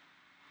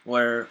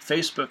 Where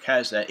Facebook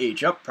has that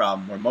age up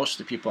problem, where most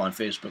of the people on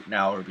Facebook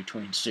now are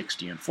between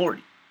 60 and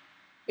 40.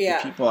 Yeah.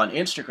 The people on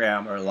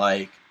Instagram are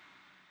like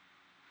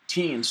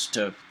teens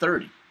to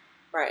 30.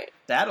 Right.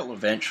 That'll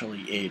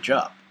eventually age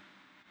up.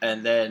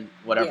 And then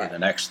whatever the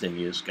next thing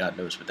is, God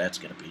knows what that's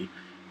going to be.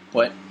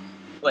 But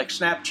like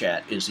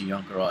Snapchat is a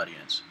younger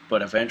audience,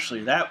 but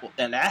eventually that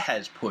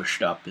has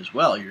pushed up as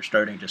well. You're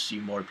starting to see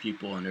more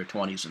people in their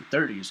 20s and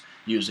 30s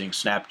using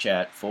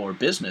Snapchat for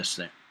business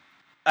things.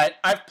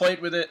 I've played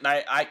with it, and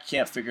I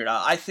can't figure it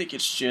out. I think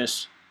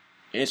it's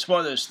one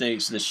of those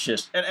things that's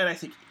just, and I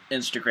think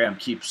Instagram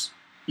keeps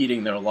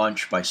eating their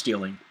lunch by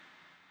stealing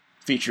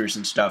features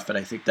and stuff, and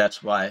I think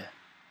that's why.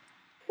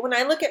 When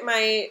I look at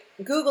my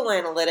Google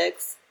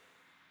Analytics,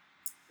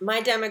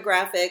 my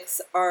demographics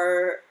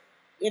are,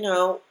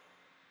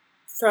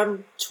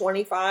 from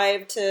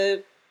 25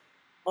 to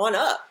on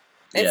up.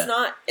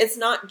 It's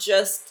not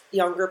just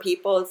younger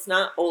people. It's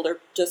not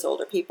just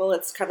older people.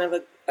 It's kind of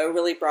a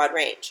really broad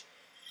range.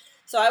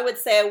 So I would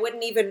say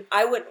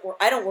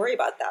I don't worry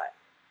about that.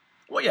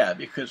 Well, yeah,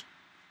 because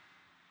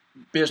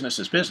business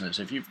is business.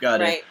 If you've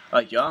got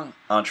a young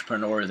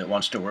entrepreneur that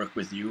wants to work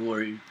with you,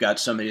 or you've got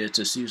somebody that's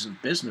a seasoned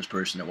business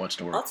person that wants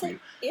to work with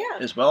you,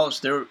 as well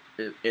as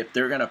if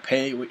they're going to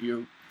pay what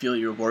you feel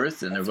you're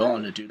worth, and they're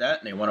willing to do that,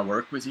 and they want to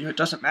work with you, it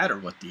doesn't matter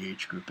what the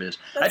age group is.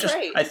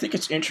 I think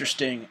it's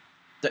interesting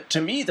that,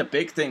 to me, the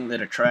big thing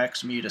that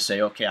attracts me to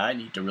say, okay, I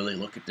need to really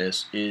look at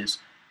this is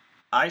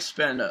I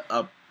spend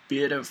a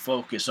bit of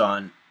focus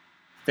on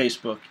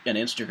Facebook and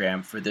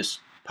Instagram for this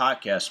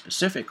podcast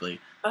specifically.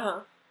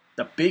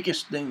 The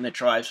biggest thing that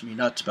drives me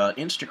nuts about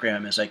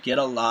Instagram is I get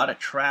a lot of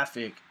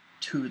traffic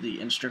to the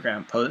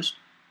Instagram post,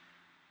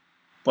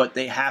 but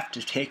they have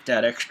to take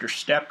that extra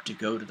step to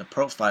go to the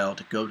profile,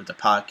 to go to the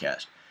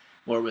podcast.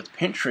 Where with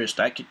Pinterest,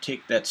 I could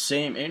take that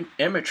same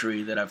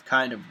imagery that I've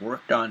kind of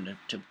worked on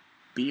to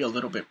be a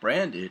little bit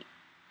branded,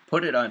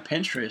 put it on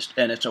Pinterest,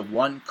 and it's a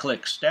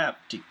one-click step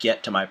to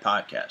get to my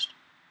podcast,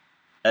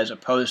 as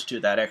opposed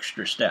to that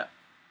extra step.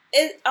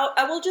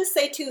 I will just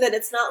say, too, that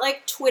it's not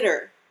like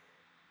Twitter.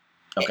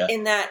 Okay.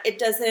 In that it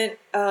doesn't...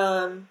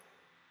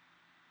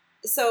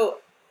 so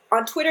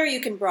on Twitter,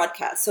 you can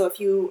broadcast. So if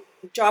you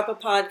drop a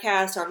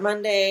podcast on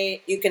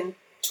Monday, you can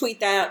tweet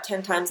that out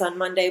 10 times on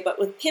Monday. But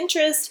with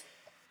Pinterest,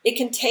 it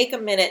can take a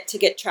minute to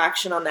get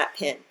traction on that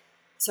pin.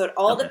 So it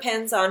all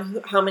depends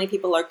on how many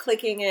people are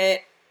clicking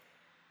it,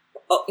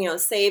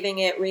 saving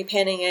it,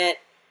 repinning it,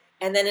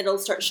 and then it'll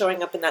start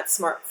showing up in that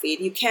smart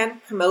feed. You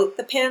can promote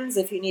the pins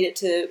if you need it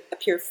to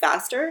appear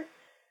faster.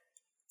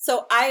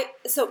 So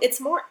it's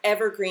more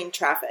evergreen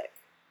traffic.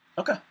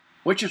 Okay.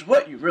 Which is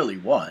what you really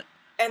want.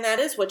 And that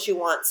is what you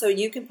want. So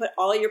you can put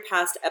all your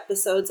past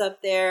episodes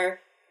up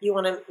there. You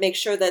want to make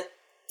sure that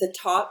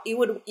you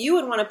would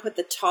want to put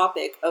the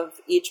topic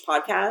of each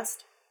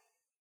podcast.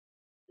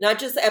 Not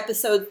just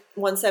episode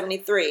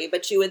 173,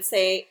 but you would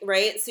say,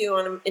 right? So you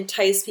want to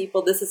entice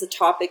people. This is a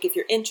topic. If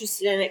you're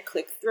interested in it,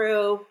 click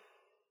through,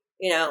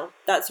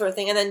 that sort of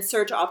thing. And then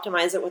search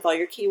optimize it with all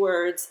your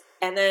keywords.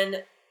 And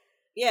then,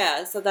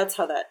 so that's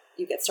how that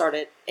you get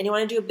started. And you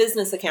want to do a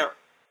business account,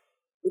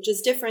 which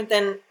is different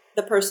than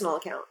the personal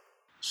account.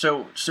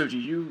 So do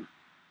you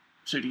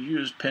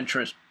use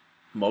Pinterest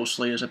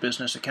mostly as a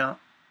business account?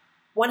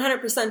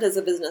 100% as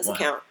a business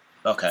account.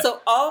 Okay.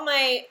 So all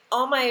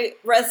my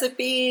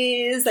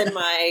recipes and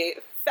my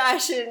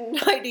fashion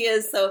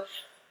ideas. So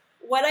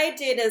what I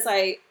did is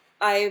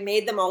I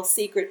made them all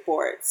secret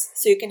boards.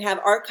 So you can have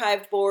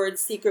archived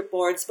boards, secret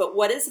boards, but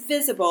what is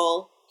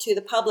visible to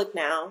the public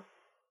now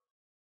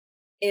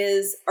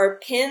are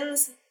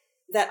pins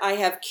that I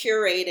have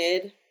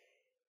curated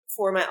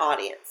for my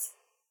audience.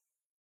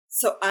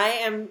 So I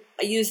am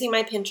using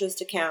my Pinterest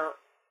account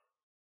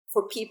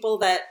for people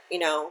that,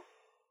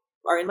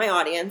 are in my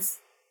audience,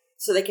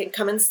 so they can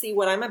come and see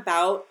what I'm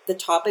about, the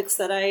topics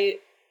that I,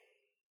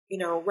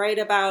 write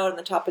about, and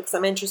the topics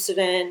I'm interested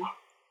in.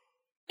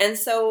 And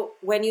so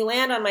when you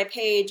land on my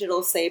page,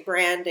 it'll say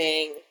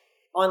branding,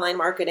 online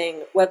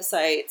marketing,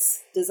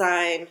 websites,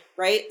 design,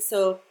 right?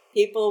 So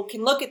people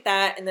can look at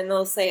that and then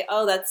they'll say,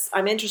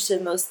 I'm interested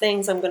in those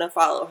things. I'm going to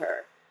follow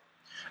her.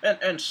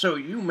 And so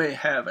you may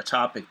have a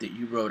topic that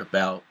you wrote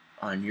about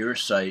on your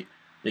site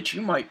that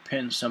you might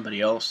pin somebody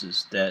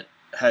else's that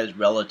has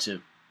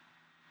relative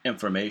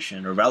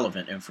information or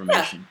relevant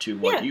information to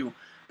what you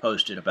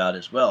posted about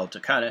as well, to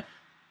kind of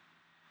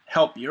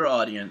help your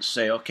audience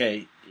say,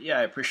 okay,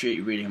 I appreciate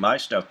you reading my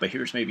stuff, but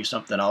here's maybe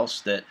something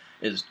else that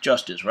is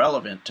just as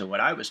relevant to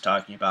what I was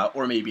talking about,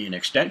 or maybe an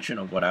extension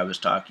of what I was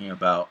talking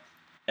about,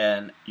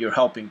 and you're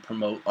helping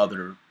promote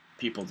other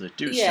people that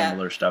do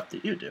similar stuff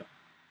that you do.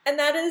 And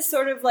that is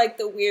sort of like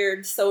the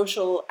weird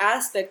social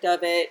aspect of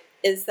it,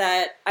 is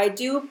that I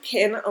do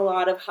pin a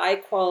lot of high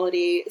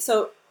quality.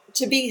 So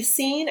to be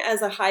seen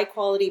as a high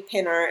quality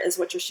pinner is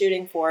what you're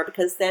shooting for,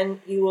 because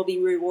then you will be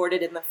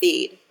rewarded in the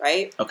feed,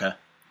 right? Okay.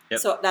 Yep.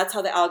 So that's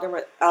how the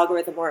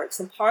algorithm works.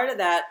 And part of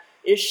that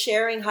is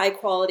sharing high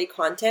quality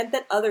content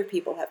that other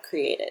people have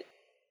created.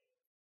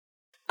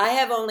 I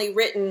have only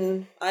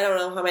written, I don't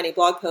know how many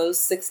blog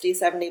posts, 60,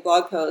 70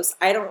 blog posts.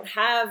 I don't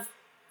have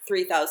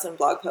 3,000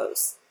 blog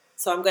posts.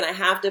 So I'm going to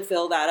have to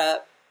fill that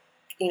up.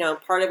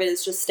 Part of it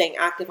is just staying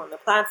active on the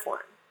platform.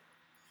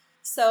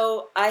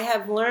 So I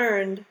have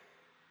learned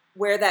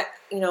where that,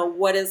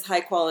 what is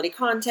high quality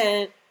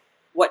content,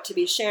 what to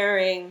be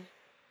sharing,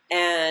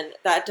 and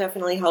that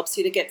definitely helps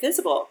you to get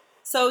visible.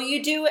 So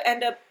you do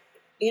end up,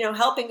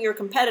 helping your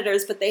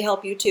competitors, but they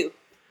help you too.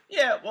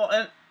 Yeah, well,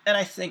 and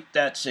I think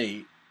that's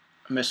a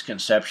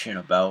misconception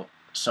about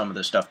some of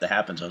the stuff that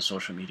happens on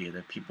social media,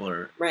 that people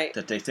are,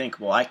 that they think,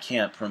 well, I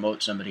can't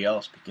promote somebody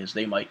else because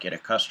they might get a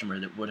customer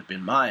that would have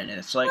been mine. And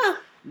it's like,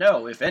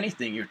 no, if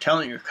anything, you're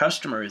telling your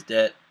customers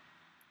that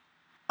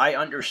I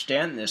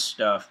understand this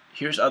stuff.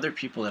 Here's other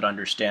people that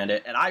understand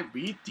it. And I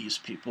read these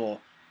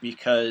people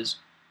because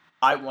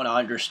I want to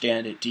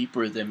understand it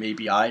deeper than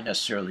maybe I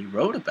necessarily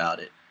wrote about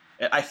it.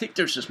 And I think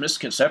there's this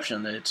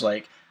misconception that it's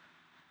like,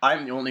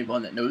 I'm the only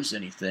one that knows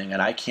anything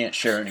and I can't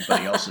share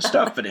anybody else's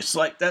stuff. But it's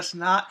like, that's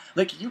not,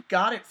 like, you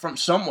got it from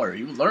somewhere.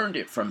 You learned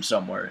it from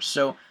somewhere.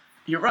 So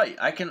you're right.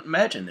 I can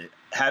imagine that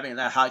having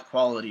that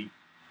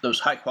those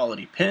high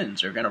quality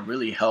pins are going to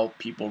really help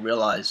people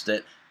realize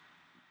that.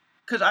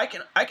 Because I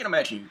can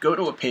imagine you go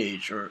to a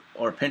page or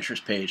a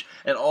Pinterest page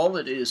and all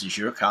it is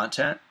your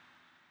content.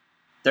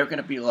 They're going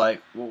to be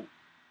like, well,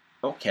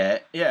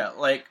 okay,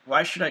 like,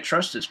 why should I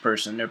trust this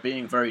person? They're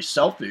being very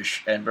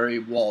selfish and very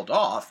walled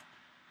off,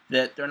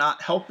 that they're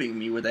not helping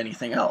me with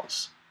anything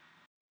else.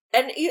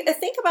 And you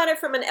think about it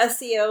from an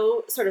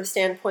SEO sort of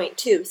standpoint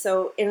too.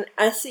 So in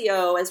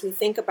SEO, as we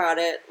think about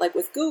it, like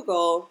with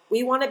Google,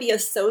 we want to be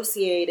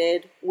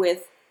associated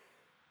with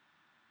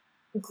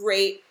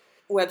great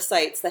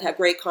websites that have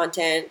great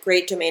content,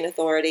 great domain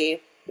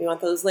authority. We want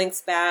those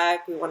links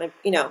back. We want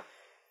to,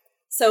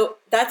 so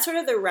that's sort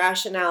of the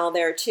rationale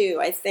there too,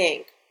 I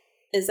think,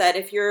 is that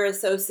if you're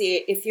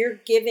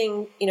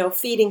giving,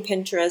 feeding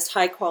Pinterest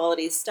high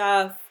quality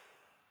stuff,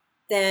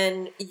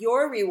 then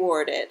you're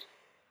rewarded,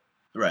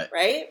 Right.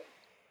 right?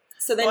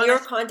 So then Well, your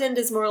content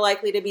is more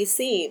likely to be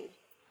seen.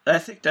 I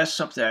think that's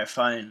something I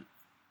find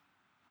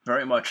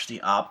very much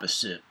the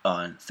opposite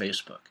on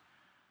Facebook.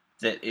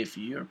 That if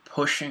you're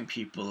pushing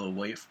people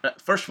away from,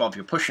 first of all, if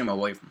you're pushing them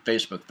away from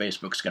Facebook,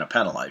 Facebook's going to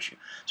penalize you.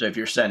 So if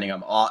you're sending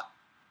them off,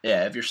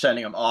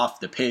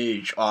 the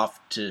page,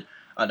 off to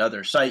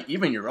another site,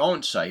 even your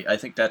own site, I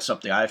think that's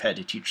something I've had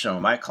to teach some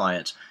of my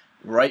clients.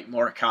 Write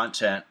more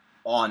content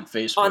on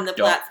Facebook. On the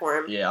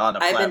platform. Yeah, on the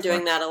platform. I've been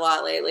doing that a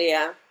lot lately,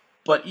 yeah.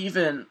 But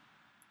even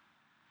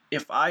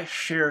if I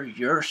share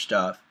your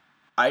stuff,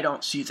 I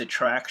don't see the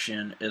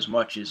traction as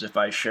much as if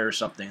I share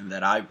something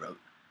that I wrote.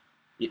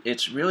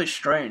 It's really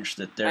strange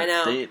that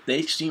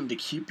they seem to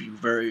keep you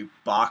very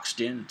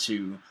boxed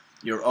into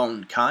your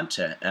own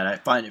content, and I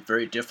find it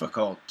very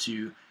difficult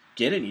to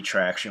get any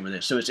traction with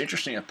it. So it's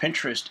interesting that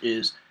Pinterest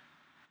is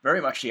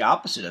very much the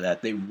opposite of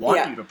that. They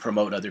want you to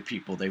promote other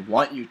people. They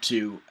want you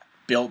to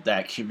build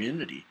that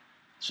community.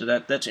 So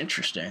that's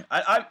interesting.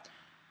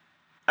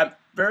 I'm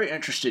very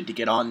interested to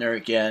get on there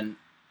again,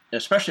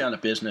 especially on the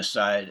business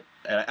side.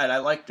 And I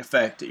like the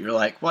fact that you're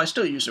like, well, I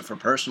still use it for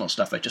personal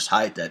stuff. I just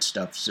hide that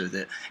stuff so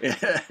that,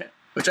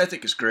 which I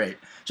think is great.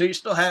 So you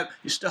still have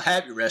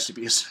your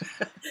recipes.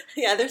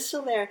 Yeah, they're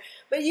still there.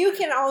 But you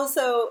can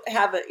also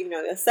have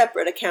a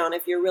separate account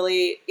if you're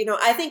really,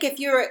 I think if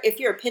you're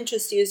a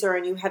Pinterest user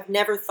and you have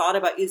never thought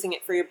about using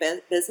it for your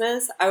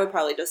business, I would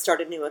probably just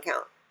start a new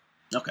account.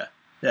 Okay.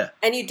 Yeah.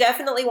 And you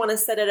definitely want to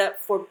set it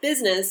up for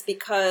business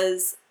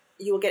because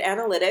you will get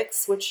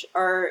analytics, which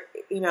are,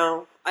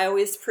 I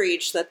always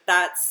preach that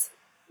that's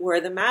where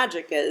the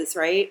magic is,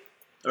 right?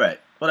 Right.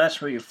 Well,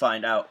 that's where you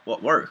find out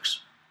what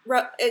works.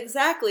 Right,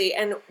 exactly.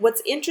 And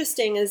what's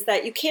interesting is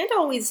that you can't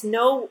always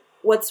know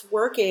what's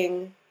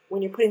working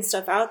when you're putting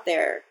stuff out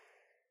there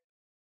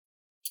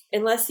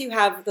unless you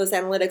have those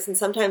analytics. And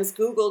sometimes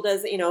Google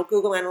does,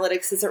 Google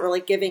Analytics isn't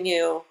really giving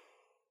you,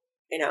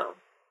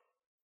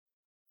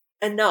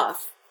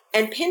 enough.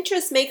 And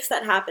Pinterest makes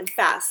that happen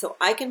fast. So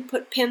I can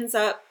put pins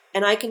up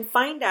and I can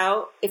find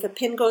out if a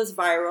pin goes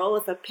viral,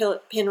 if a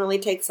pin really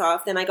takes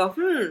off, then I go,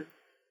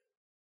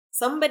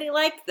 somebody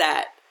liked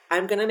that.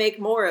 I'm going to make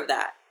more of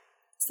that.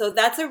 So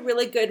that's a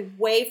really good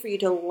way for you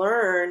to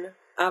learn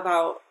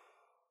about,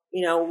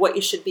 what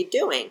you should be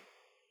doing.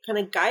 Kind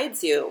of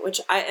guides you,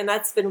 and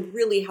that's been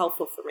really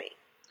helpful for me.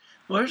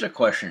 Well, here's a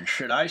question.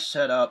 Should I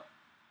set up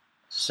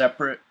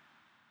separate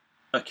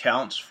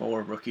accounts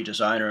for Rookie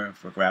Designer and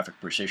for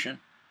Graphic Precision?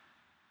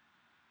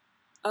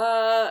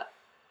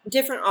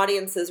 Different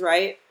audiences,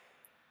 right?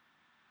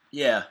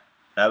 Yeah,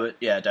 I would.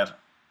 Yeah,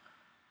 definitely.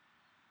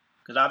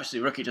 Because obviously,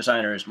 Rookie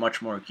Designer is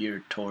much more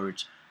geared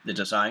towards the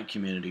design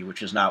community,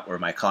 which is not where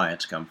my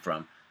clients come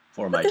from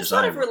for my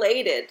design. They're sort of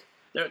related.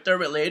 They're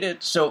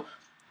related. So,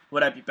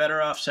 would I be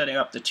better off setting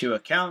up the two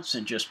accounts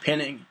and just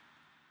pinning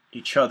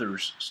each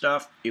other's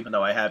stuff, even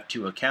though I have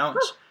two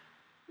accounts,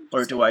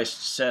 or do I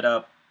set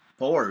up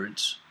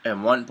boards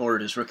and one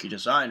board is Rookie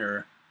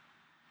Designer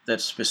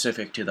that's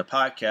specific to the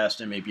podcast,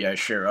 and maybe I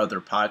share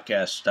other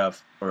podcast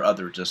stuff or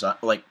other design,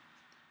 like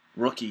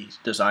Rookie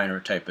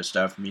Designer type of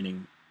stuff,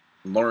 meaning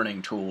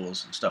learning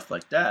tools and stuff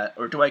like that,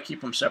 or do I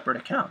keep them separate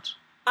accounts?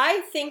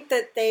 I think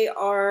that they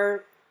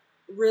are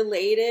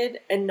related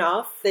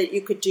enough that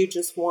you could do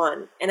just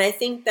one. And I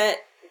think that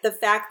the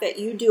fact that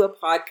you do a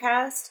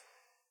podcast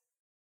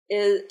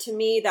is, to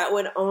me, that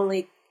would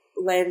only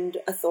lend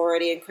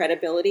authority and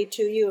credibility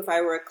to you if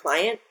I were a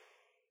client.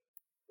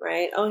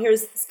 Right? Oh,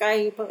 here's this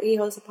guy. He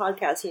hosts a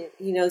podcast.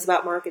 He knows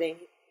about marketing.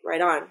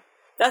 Right on.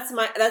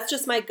 That's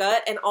just my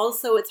gut. And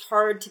also, it's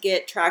hard to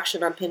get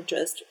traction on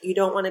Pinterest. You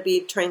don't want to be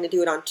trying to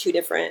do it on two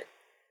different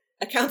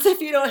accounts if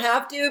you don't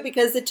have to,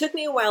 because it took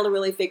me a while to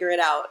really figure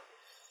it out.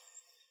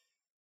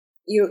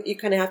 You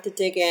kind of have to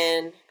dig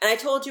in. And I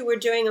told you we're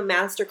doing a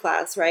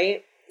masterclass,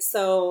 right?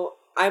 So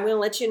I'm going to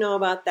let you know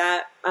about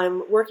that.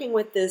 I'm working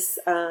with this.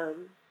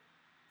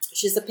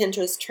 She's a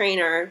Pinterest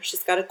trainer.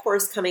 She's got a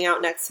course coming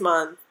out next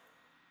month.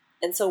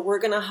 And so we're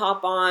going to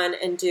hop on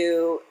and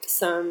do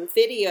some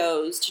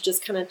videos to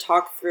just kind of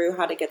talk through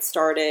how to get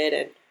started.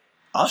 And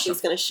awesome.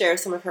 She's going to share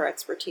some of her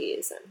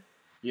expertise. And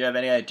you have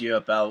any idea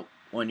about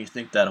when you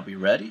think that'll be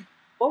ready?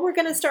 Well, we're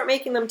going to start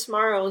making them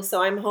tomorrow.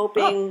 So I'm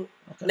hoping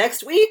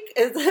next week.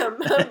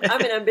 I'm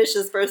an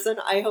ambitious person.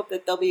 I hope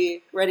that they'll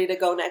be ready to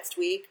go next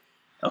week.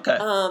 Okay.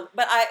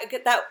 But I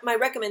get that. My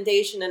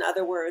recommendation, in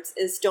other words,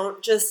 is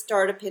don't just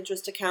start a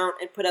Pinterest account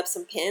and put up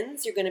some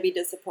pins. You're going to be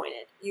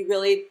disappointed. You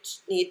really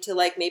need to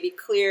maybe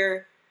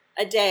clear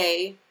a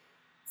day,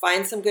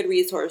 find some good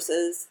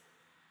resources,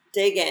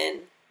 dig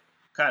in.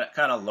 Kind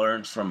of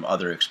learn from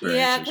other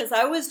experiences. Yeah, because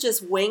I was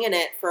just winging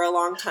it for a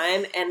long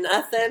time, and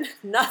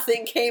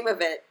nothing came of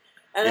it.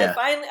 And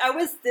I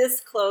was this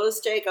close,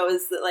 Jake. I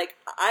was like,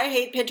 I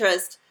hate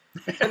Pinterest.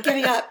 I'm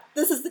giving up.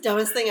 This is the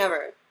dumbest thing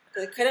ever.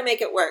 I couldn't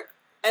make it work.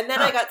 And then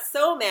I got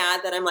so mad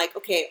that I'm like,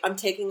 okay, I'm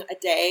taking a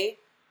day.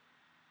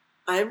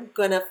 I'm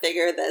going to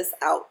figure this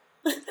out.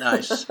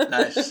 Nice.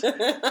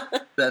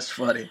 That's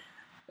funny.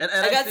 And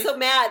I got so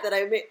mad that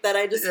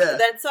I just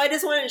so I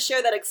just wanted to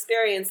share that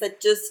experience that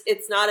just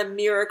it's not a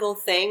miracle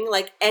thing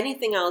like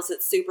anything else.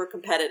 It's super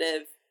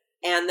competitive,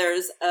 and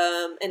there's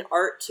an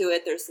art to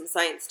it. There's some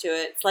science to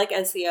it. It's like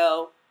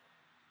SEO,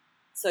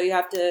 so you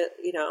have to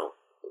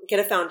get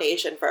a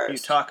foundation first. You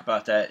talk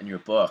about that in your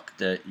book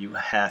that you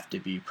have to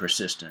be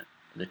persistent,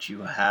 that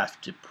you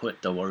have to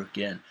put the work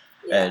in,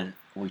 and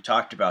we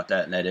talked about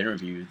that in that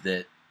interview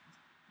that.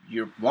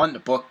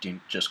 The book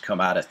didn't just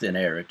come out of thin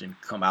air. It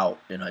didn't come out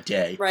in a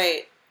day.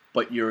 Right.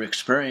 But your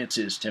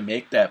experiences to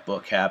make that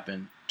book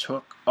happen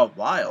took a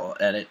while,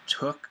 and it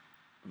took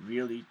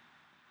really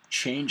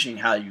changing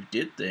how you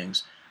did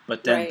things,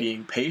 but then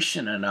being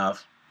patient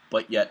enough,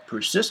 but yet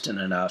persistent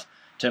enough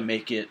to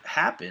make it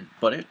happen.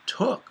 But it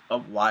took a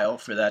while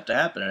for that to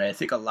happen. And I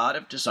think a lot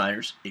of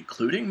designers,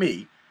 including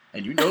me,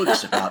 and you know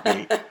this about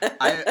me,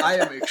 I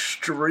am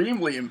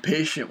extremely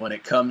impatient when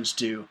it comes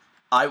to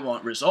I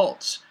want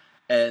results.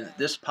 And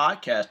this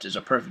podcast is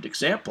a perfect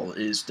example,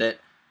 is that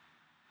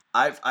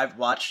I've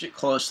watched it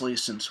closely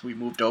since we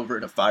moved over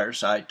to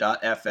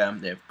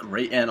Fireside.fm. They have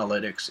great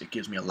analytics. It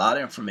gives me a lot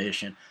of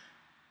information,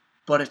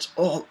 but it's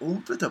all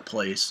over the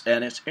place.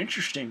 And it's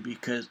interesting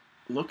because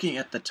looking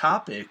at the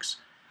topics,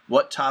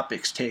 what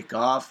topics take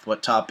off,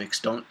 what topics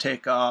don't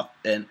take off,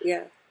 and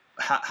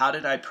how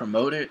did I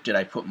promote it? Did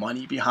I put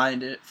money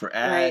behind it for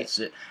ads?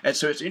 Right. And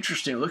so it's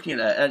interesting looking at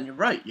that. And you're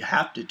right, you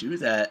have to do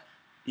that.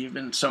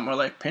 Even somewhere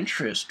like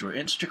Pinterest or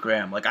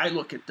Instagram. Like I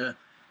look at the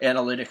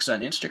analytics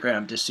on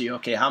Instagram to see,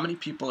 okay, how many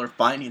people are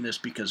finding this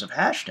because of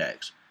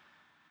hashtags?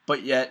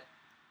 But yet,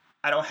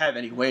 I don't have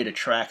any way to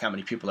track how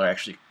many people are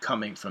actually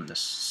coming from the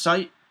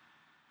site,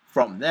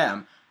 from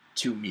them,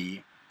 to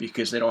me,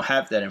 because they don't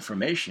have that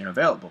information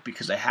available,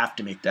 because I have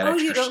to make that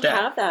extra step. Oh, you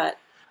don't have that?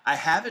 I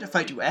have it if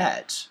I do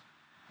ads.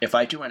 If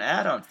I do an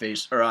ad on on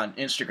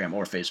Instagram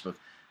or Facebook,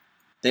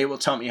 they will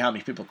tell me how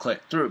many people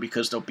click through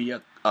because there'll be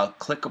a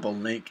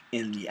clickable link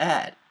in the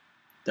ad.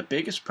 The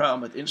biggest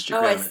problem with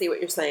Instagram... Oh, I see what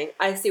you're saying.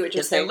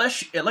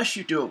 Unless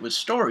you do it with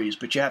stories,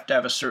 but you have to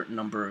have a certain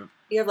number of...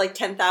 You have like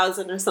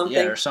 10,000 or something.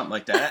 Yeah, or something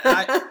like that.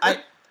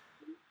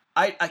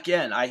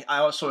 I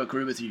also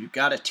agree with you. You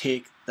got to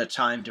take the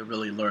time to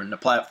really learn the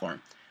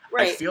platform.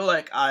 Right. I feel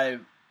like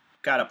I've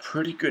got a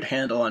pretty good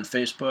handle on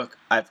Facebook.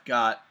 I've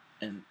got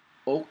an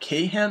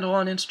okay handle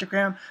on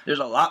Instagram. There's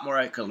a lot more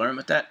I could learn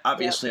with that.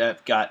 Obviously,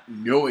 I've got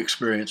no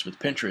experience with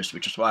Pinterest,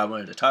 which is why I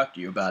wanted to talk to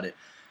you about it.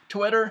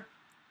 Twitter,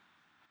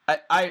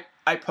 I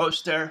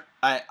post there.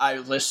 I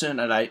listen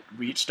and I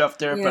read stuff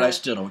there, but I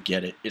still don't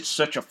get it. It's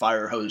such a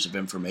fire hose of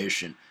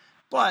information.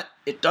 But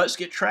it does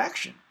get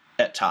traction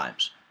at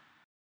times.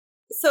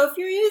 So if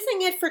you're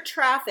using it for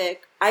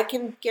traffic, I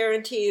can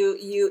guarantee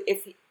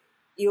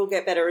you'll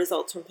get better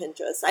results from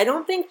Pinterest.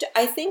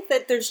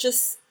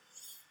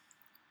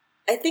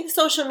 I think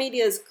social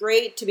media is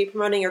great to be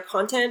promoting your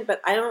content,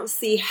 but I don't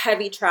see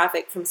heavy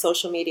traffic from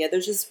social media.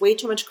 There's just way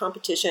too much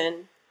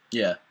competition.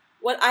 Yeah.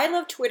 What I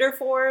love Twitter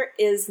for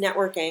is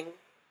networking.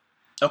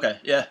 Okay,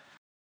 yeah.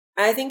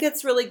 I think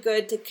it's really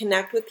good to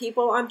connect with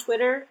people on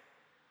Twitter.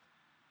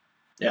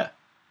 Yeah.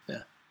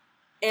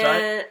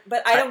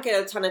 But I don't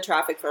get a ton of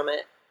traffic from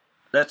it.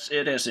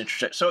 It is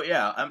interesting. So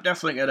yeah, I'm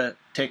definitely gonna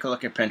take a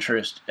look at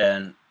Pinterest,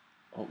 and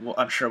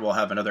I'm sure we'll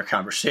have another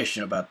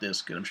conversation about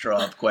this because I'm sure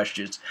I'll have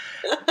questions.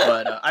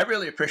 But I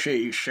really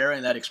appreciate you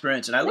sharing that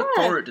experience, and I look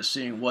forward to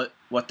seeing what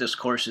this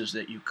course is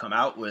that you come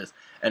out with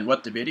and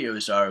what the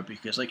videos are,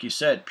 because like you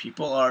said,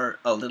 people are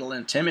a little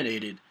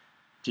intimidated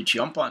to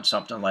jump on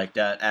something like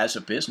that as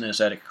a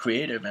business, as a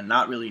creative, and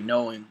not really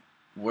knowing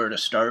where to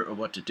start or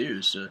what to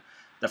do. So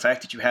the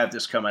fact that you have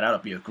this coming out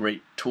will be a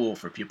great tool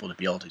for people to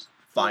be able to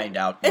find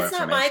out more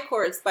information. It's not my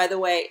course, by the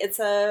way. It's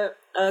a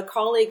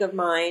colleague of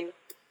mine,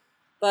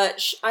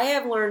 but I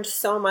have learned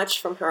so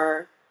much from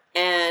her.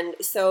 And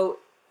so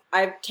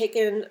I've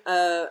taken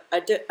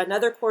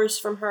another course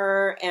from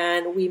her,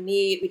 and we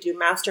do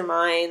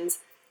masterminds,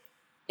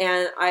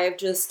 and I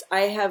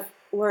have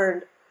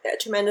learned a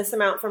tremendous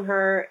amount from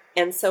her.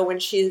 And so when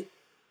she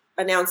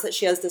announced that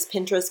she has this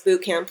Pinterest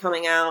bootcamp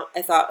coming out,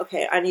 I thought,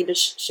 okay, I need to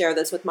share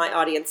this with my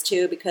audience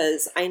too,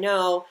 because I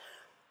know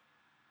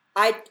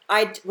I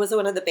was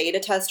one of the beta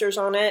testers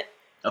on it.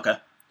 Okay.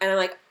 And I'm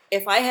like,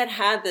 if I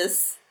had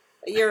this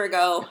a year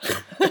ago,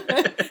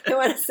 it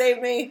would have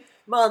saved me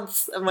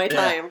months of my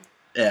time.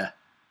 Yeah.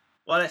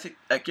 Well, I think,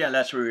 again,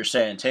 that's what you're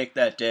saying. Take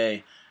that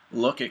day,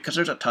 because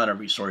there's a ton of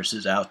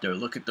resources out there.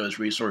 Look at those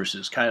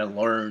resources, kind of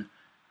learn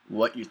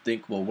what you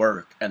think will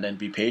work, and then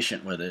be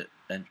patient with it,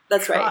 and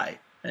try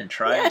and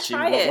see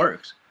what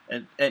works.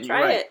 And you're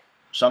right.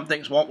 Some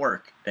things won't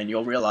work, and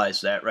you'll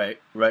realize that right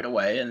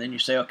away, and then you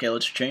say, okay,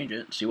 let's change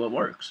it and see what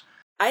works.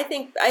 I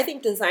think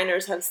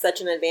designers have such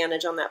an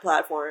advantage on that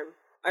platform.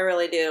 I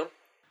really do.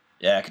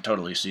 Yeah, I can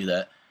totally see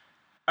that.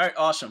 All right,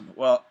 awesome.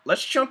 Well,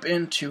 let's jump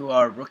into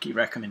our rookie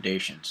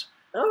recommendations.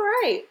 All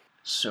right.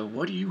 So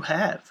what do you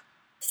have?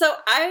 So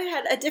I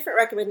had a different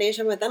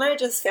recommendation, but then I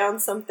just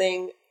found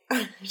something.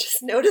 I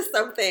just noticed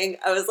something.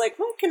 I was like,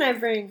 what can I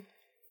bring?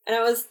 And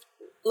I was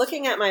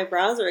looking at my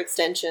browser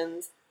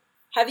extensions,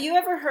 Have you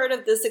ever heard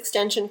of this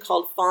extension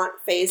called Font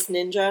Face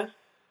Ninja?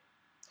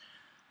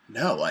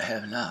 No, I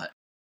have not.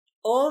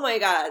 Oh my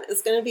god,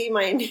 it's going to be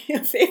my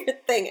new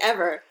favorite thing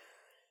ever.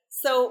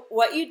 So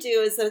what you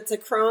do is that it's a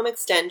Chrome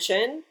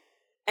extension,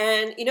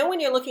 and you know when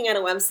you're looking at a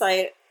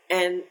website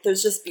and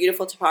there's just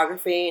beautiful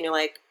typography and you're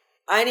like,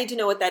 I need to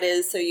know what that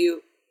is, so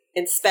you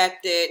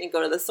inspect it and you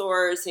go to the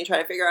source and you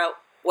try to figure out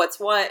what's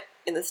what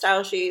in the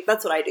style sheet.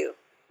 That's what I do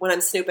when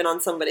I'm snooping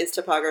on somebody's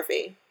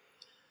typography.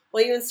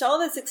 Well, you install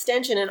this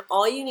extension, and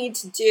all you need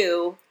to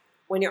do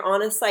when you're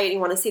on a site and you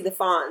want to see the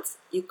fonts,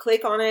 you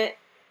click on it,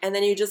 and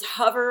then you just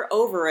hover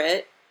over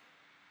it.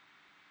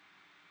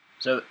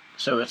 So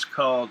it's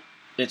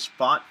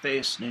Font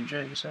Face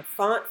Ninja, you said?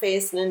 Font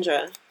Face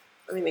Ninja.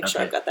 Let me make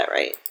sure I've got that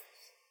right.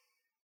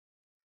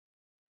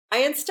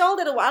 I installed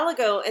it a while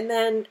ago, and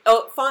then,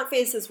 Font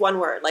Face is one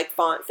word, like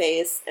font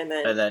face, and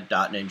then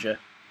Dot Ninja,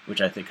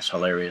 which I think is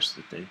hilarious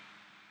that they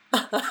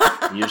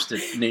used the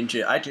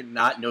Ninja. I did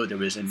not know there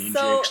was a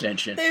Ninja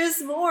extension.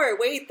 There's more.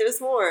 Wait,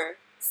 there's more.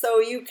 So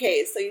you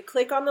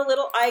click on the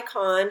little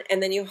icon,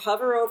 and then you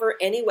hover over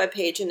any web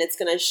page, and it's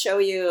going to show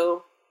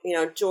you,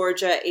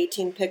 Georgia,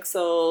 18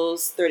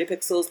 pixels, 30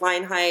 pixels,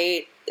 line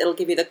height. It'll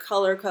give you the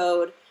color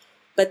code.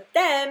 But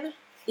then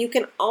you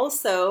can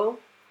also,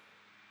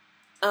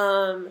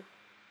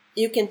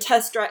 you can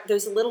test drive.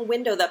 There's a little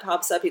window that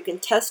pops up. You can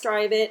test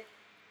drive it.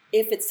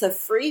 If it's a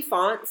free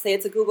font, say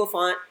it's a Google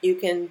font, you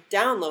can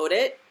download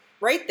it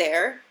right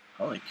there.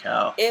 Holy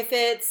cow. If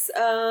it's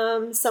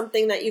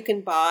something that you can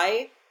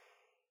buy,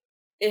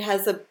 it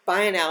has a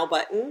buy now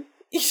button.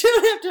 You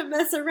don't have to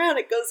mess around.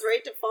 It goes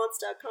right to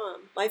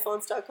fonts.com,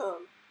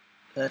 myfonts.com.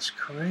 That's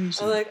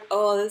crazy. I'm like,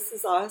 oh, this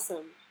is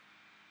awesome.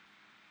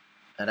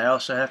 And I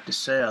also have to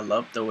say, I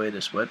love the way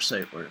this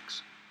website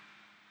works.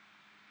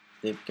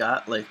 They've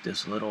got like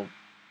this little...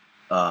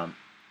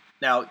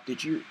 now,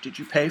 did you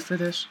pay for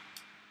this?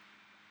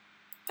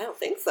 I don't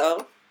think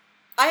so.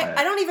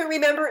 I don't even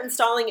remember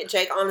installing it,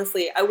 Jake,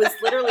 honestly. I was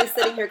literally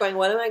sitting here going,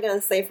 what am I going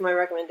to say for my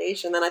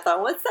recommendation? Then I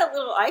thought, what's that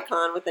little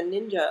icon with a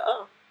ninja?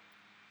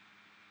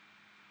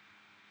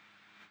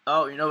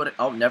 Oh, you know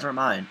what? Never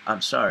mind.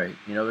 I'm sorry.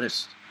 You know what?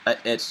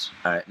 It's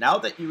all right. Now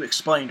that you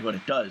explained what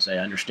it does, I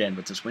understand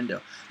what this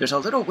window. There's a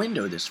little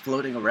window that's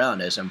floating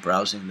around as I'm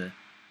browsing the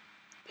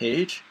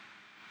page,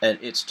 and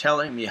it's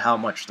telling me how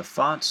much the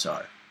fonts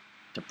are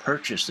to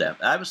purchase them.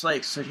 I was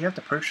like, so do you have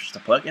to purchase the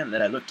plugin? And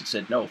then I looked and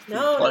said, no, free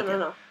plugin.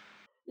 No.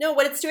 No,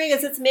 what it's doing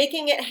is it's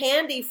making it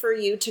handy for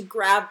you to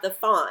grab the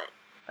font,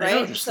 right? I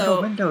know, this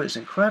little window is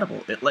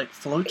incredible. It like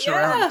floats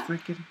around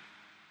freaking...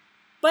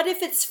 But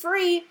if it's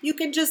free, you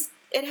can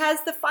it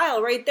has the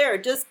file right there.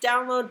 Just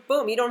download,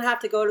 boom. You don't have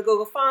to go to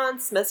Google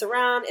Fonts, mess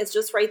around. It's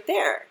just right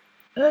there.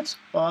 That's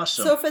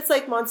awesome. So if it's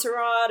like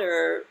Montserrat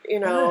or,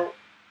 it'll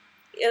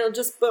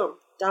just, boom,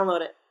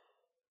 download it.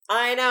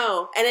 I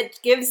know. And it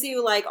gives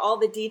you like all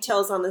the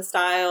details on the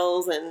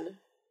styles. And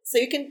so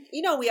you can,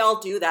 we all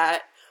do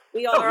that.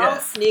 We all are all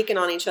sneaking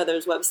on each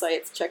other's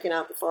websites, checking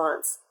out the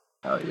fonts.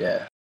 Oh,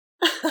 yeah.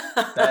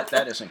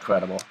 that is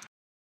incredible.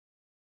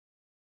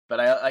 But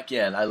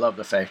I love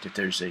the fact that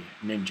there's a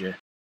Ninja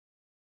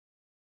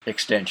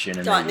extension.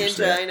 And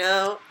Ninja, I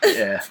know.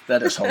 Yeah,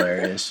 that is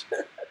hilarious.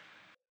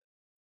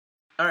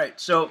 All right,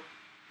 so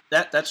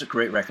that's a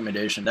great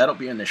recommendation. That'll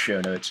be in the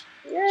show notes.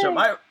 Yay. So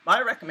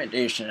my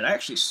recommendation, and I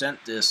actually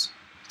sent this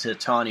to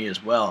Tawny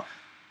as well.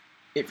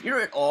 If you're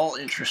at all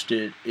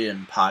interested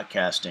in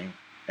podcasting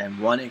and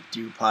wanting to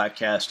do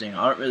podcasting,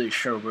 aren't really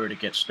sure where to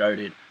get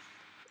started,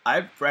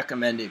 I've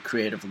recommended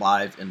Creative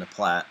Live in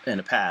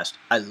the past.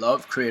 I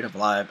love Creative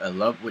Live. I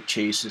love what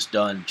Chase has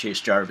done.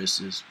 Chase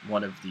Jarvis is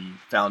one of the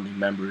founding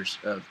members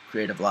of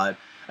Creative Live.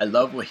 I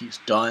love what he's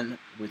done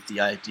with the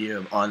idea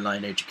of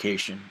online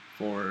education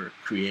for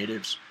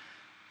creatives.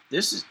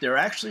 They're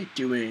actually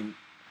doing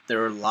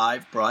their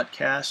live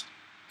broadcast,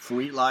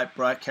 free live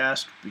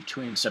broadcast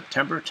between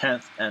September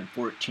 10th and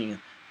 14th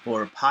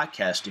for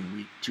Podcasting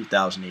Week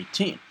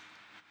 2018.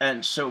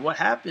 And so what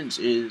happens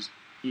is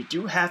you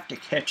do have to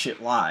catch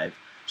it live.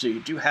 So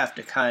you do have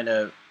to kind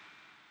of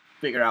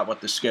figure out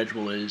what the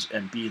schedule is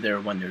and be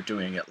there when they're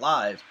doing it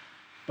live.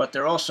 But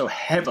they're also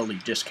heavily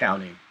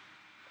discounting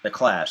the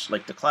class.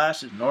 Like the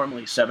class is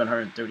normally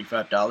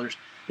 $735.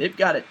 They've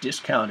got it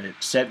discounted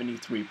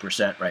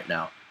 73% right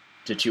now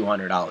to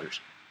 $200.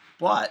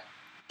 But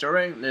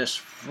during this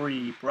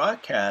free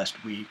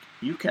broadcast week,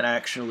 you can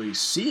actually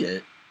see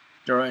it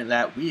during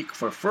that week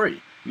for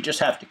free. You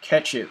just have to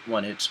catch it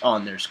when it's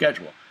on their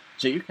schedule.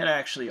 So you can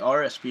actually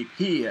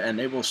RSVP, and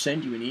they will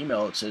send you an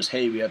email that says,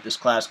 hey, we have this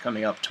class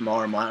coming up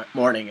tomorrow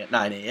morning at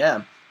 9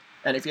 a.m.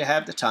 And if you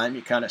have the time,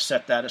 you kind of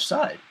set that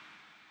aside.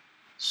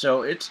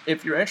 So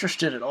if you're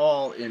interested at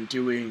all in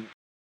doing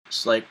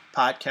like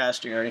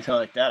podcasting or anything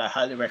like that, I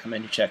highly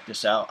recommend you check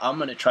this out. I'm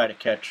going to try to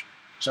catch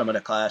some of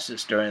the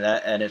classes during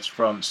that, and it's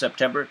from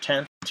September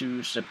 10th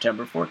to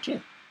September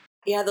 14th.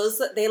 Yeah,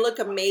 they look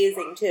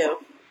amazing too.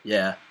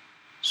 Yeah.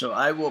 So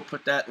I will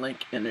put that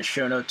link in the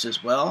show notes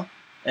as well.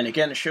 And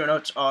again, the show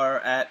notes are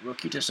at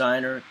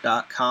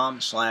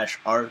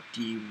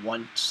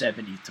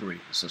rookiedesigner.com/RD173.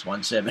 This is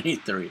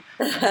 173.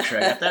 I'm sure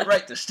I got that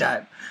right this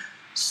time.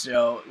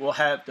 So we'll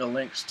have the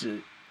links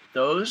to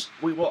those.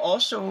 We will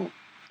also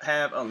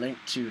have a link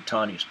to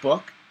Tawny's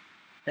book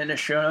in the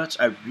show notes.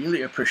 I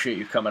really appreciate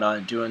you coming on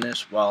and doing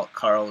this while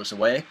Carl is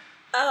away.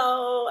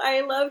 Oh, I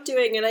love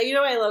doing it.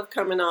 I love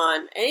coming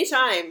on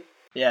anytime.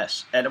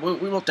 Yes, and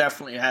we will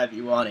definitely have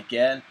you on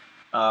again.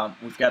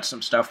 We've got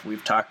some stuff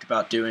we've talked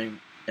about doing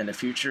in the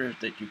future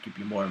that you could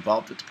be more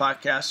involved with the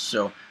podcast,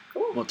 so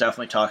cool. We'll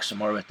definitely talk some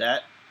more with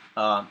that.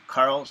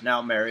 Carl's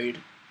now married,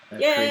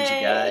 Yay!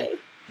 Crazy guy.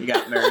 He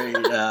got married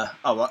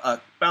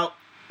about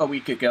a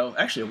week ago.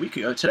 Actually, a week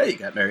ago today he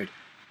got married.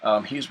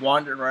 He's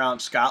wandering around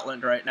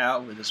Scotland right now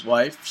with his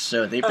wife,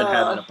 so they've been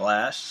having a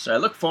blast. So I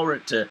look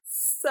forward to...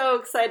 So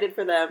excited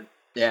for them.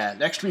 Yeah,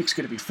 next week's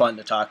going to be fun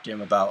to talk to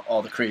him about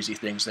all the crazy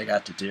things they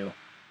got to do.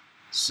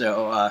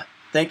 So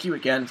thank you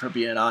again for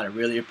being on. I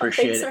really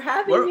appreciate it. Thanks for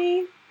having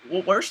me.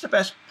 Where's the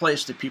best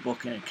place that people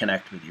can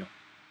connect with you?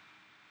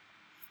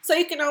 So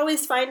you can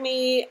always find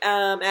me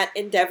at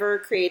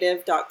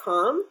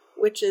endeavorcreative.com,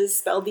 which is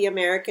spelled the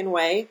American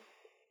way,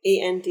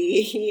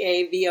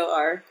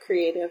 ENDEAVOR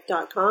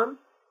creative.com.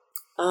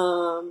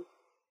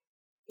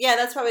 Yeah,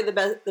 that's probably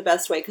the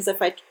best way, because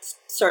if I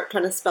start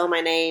trying to spell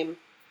my name...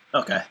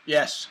 Okay.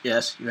 Yes, you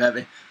have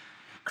a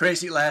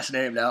crazy last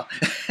name now.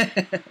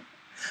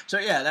 So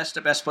yeah, that's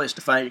the best place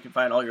to find. You can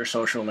find all your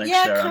social links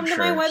there, come to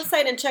my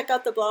website and check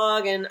out the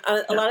blog. And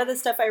a lot of the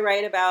stuff I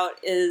write about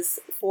is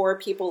for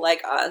people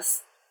like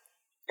us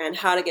and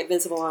how to get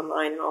visible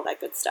online and all that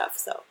good stuff.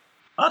 So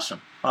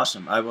Awesome.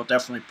 I will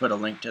definitely put a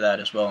link to that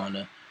as well in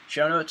the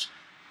show notes.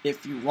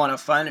 If you want to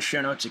find the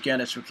show notes,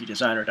 again, it's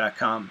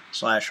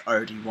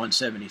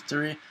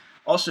rookiedesigner.com/RD173.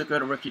 Also, go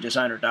to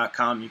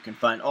rookiedesigner.com. You can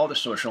find all the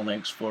social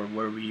links for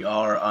where we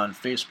are on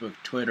Facebook,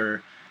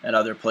 Twitter, and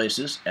other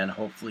places, and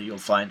hopefully you'll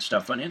find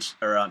stuff on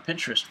on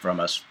Pinterest from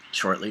us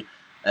shortly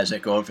as I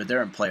go over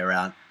there and play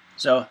around.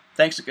 So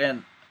thanks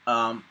again,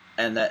 and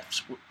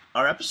that's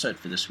our episode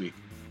for this week.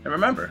 And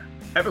remember,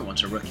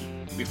 everyone's a rookie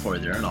before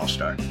they're an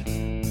all-star.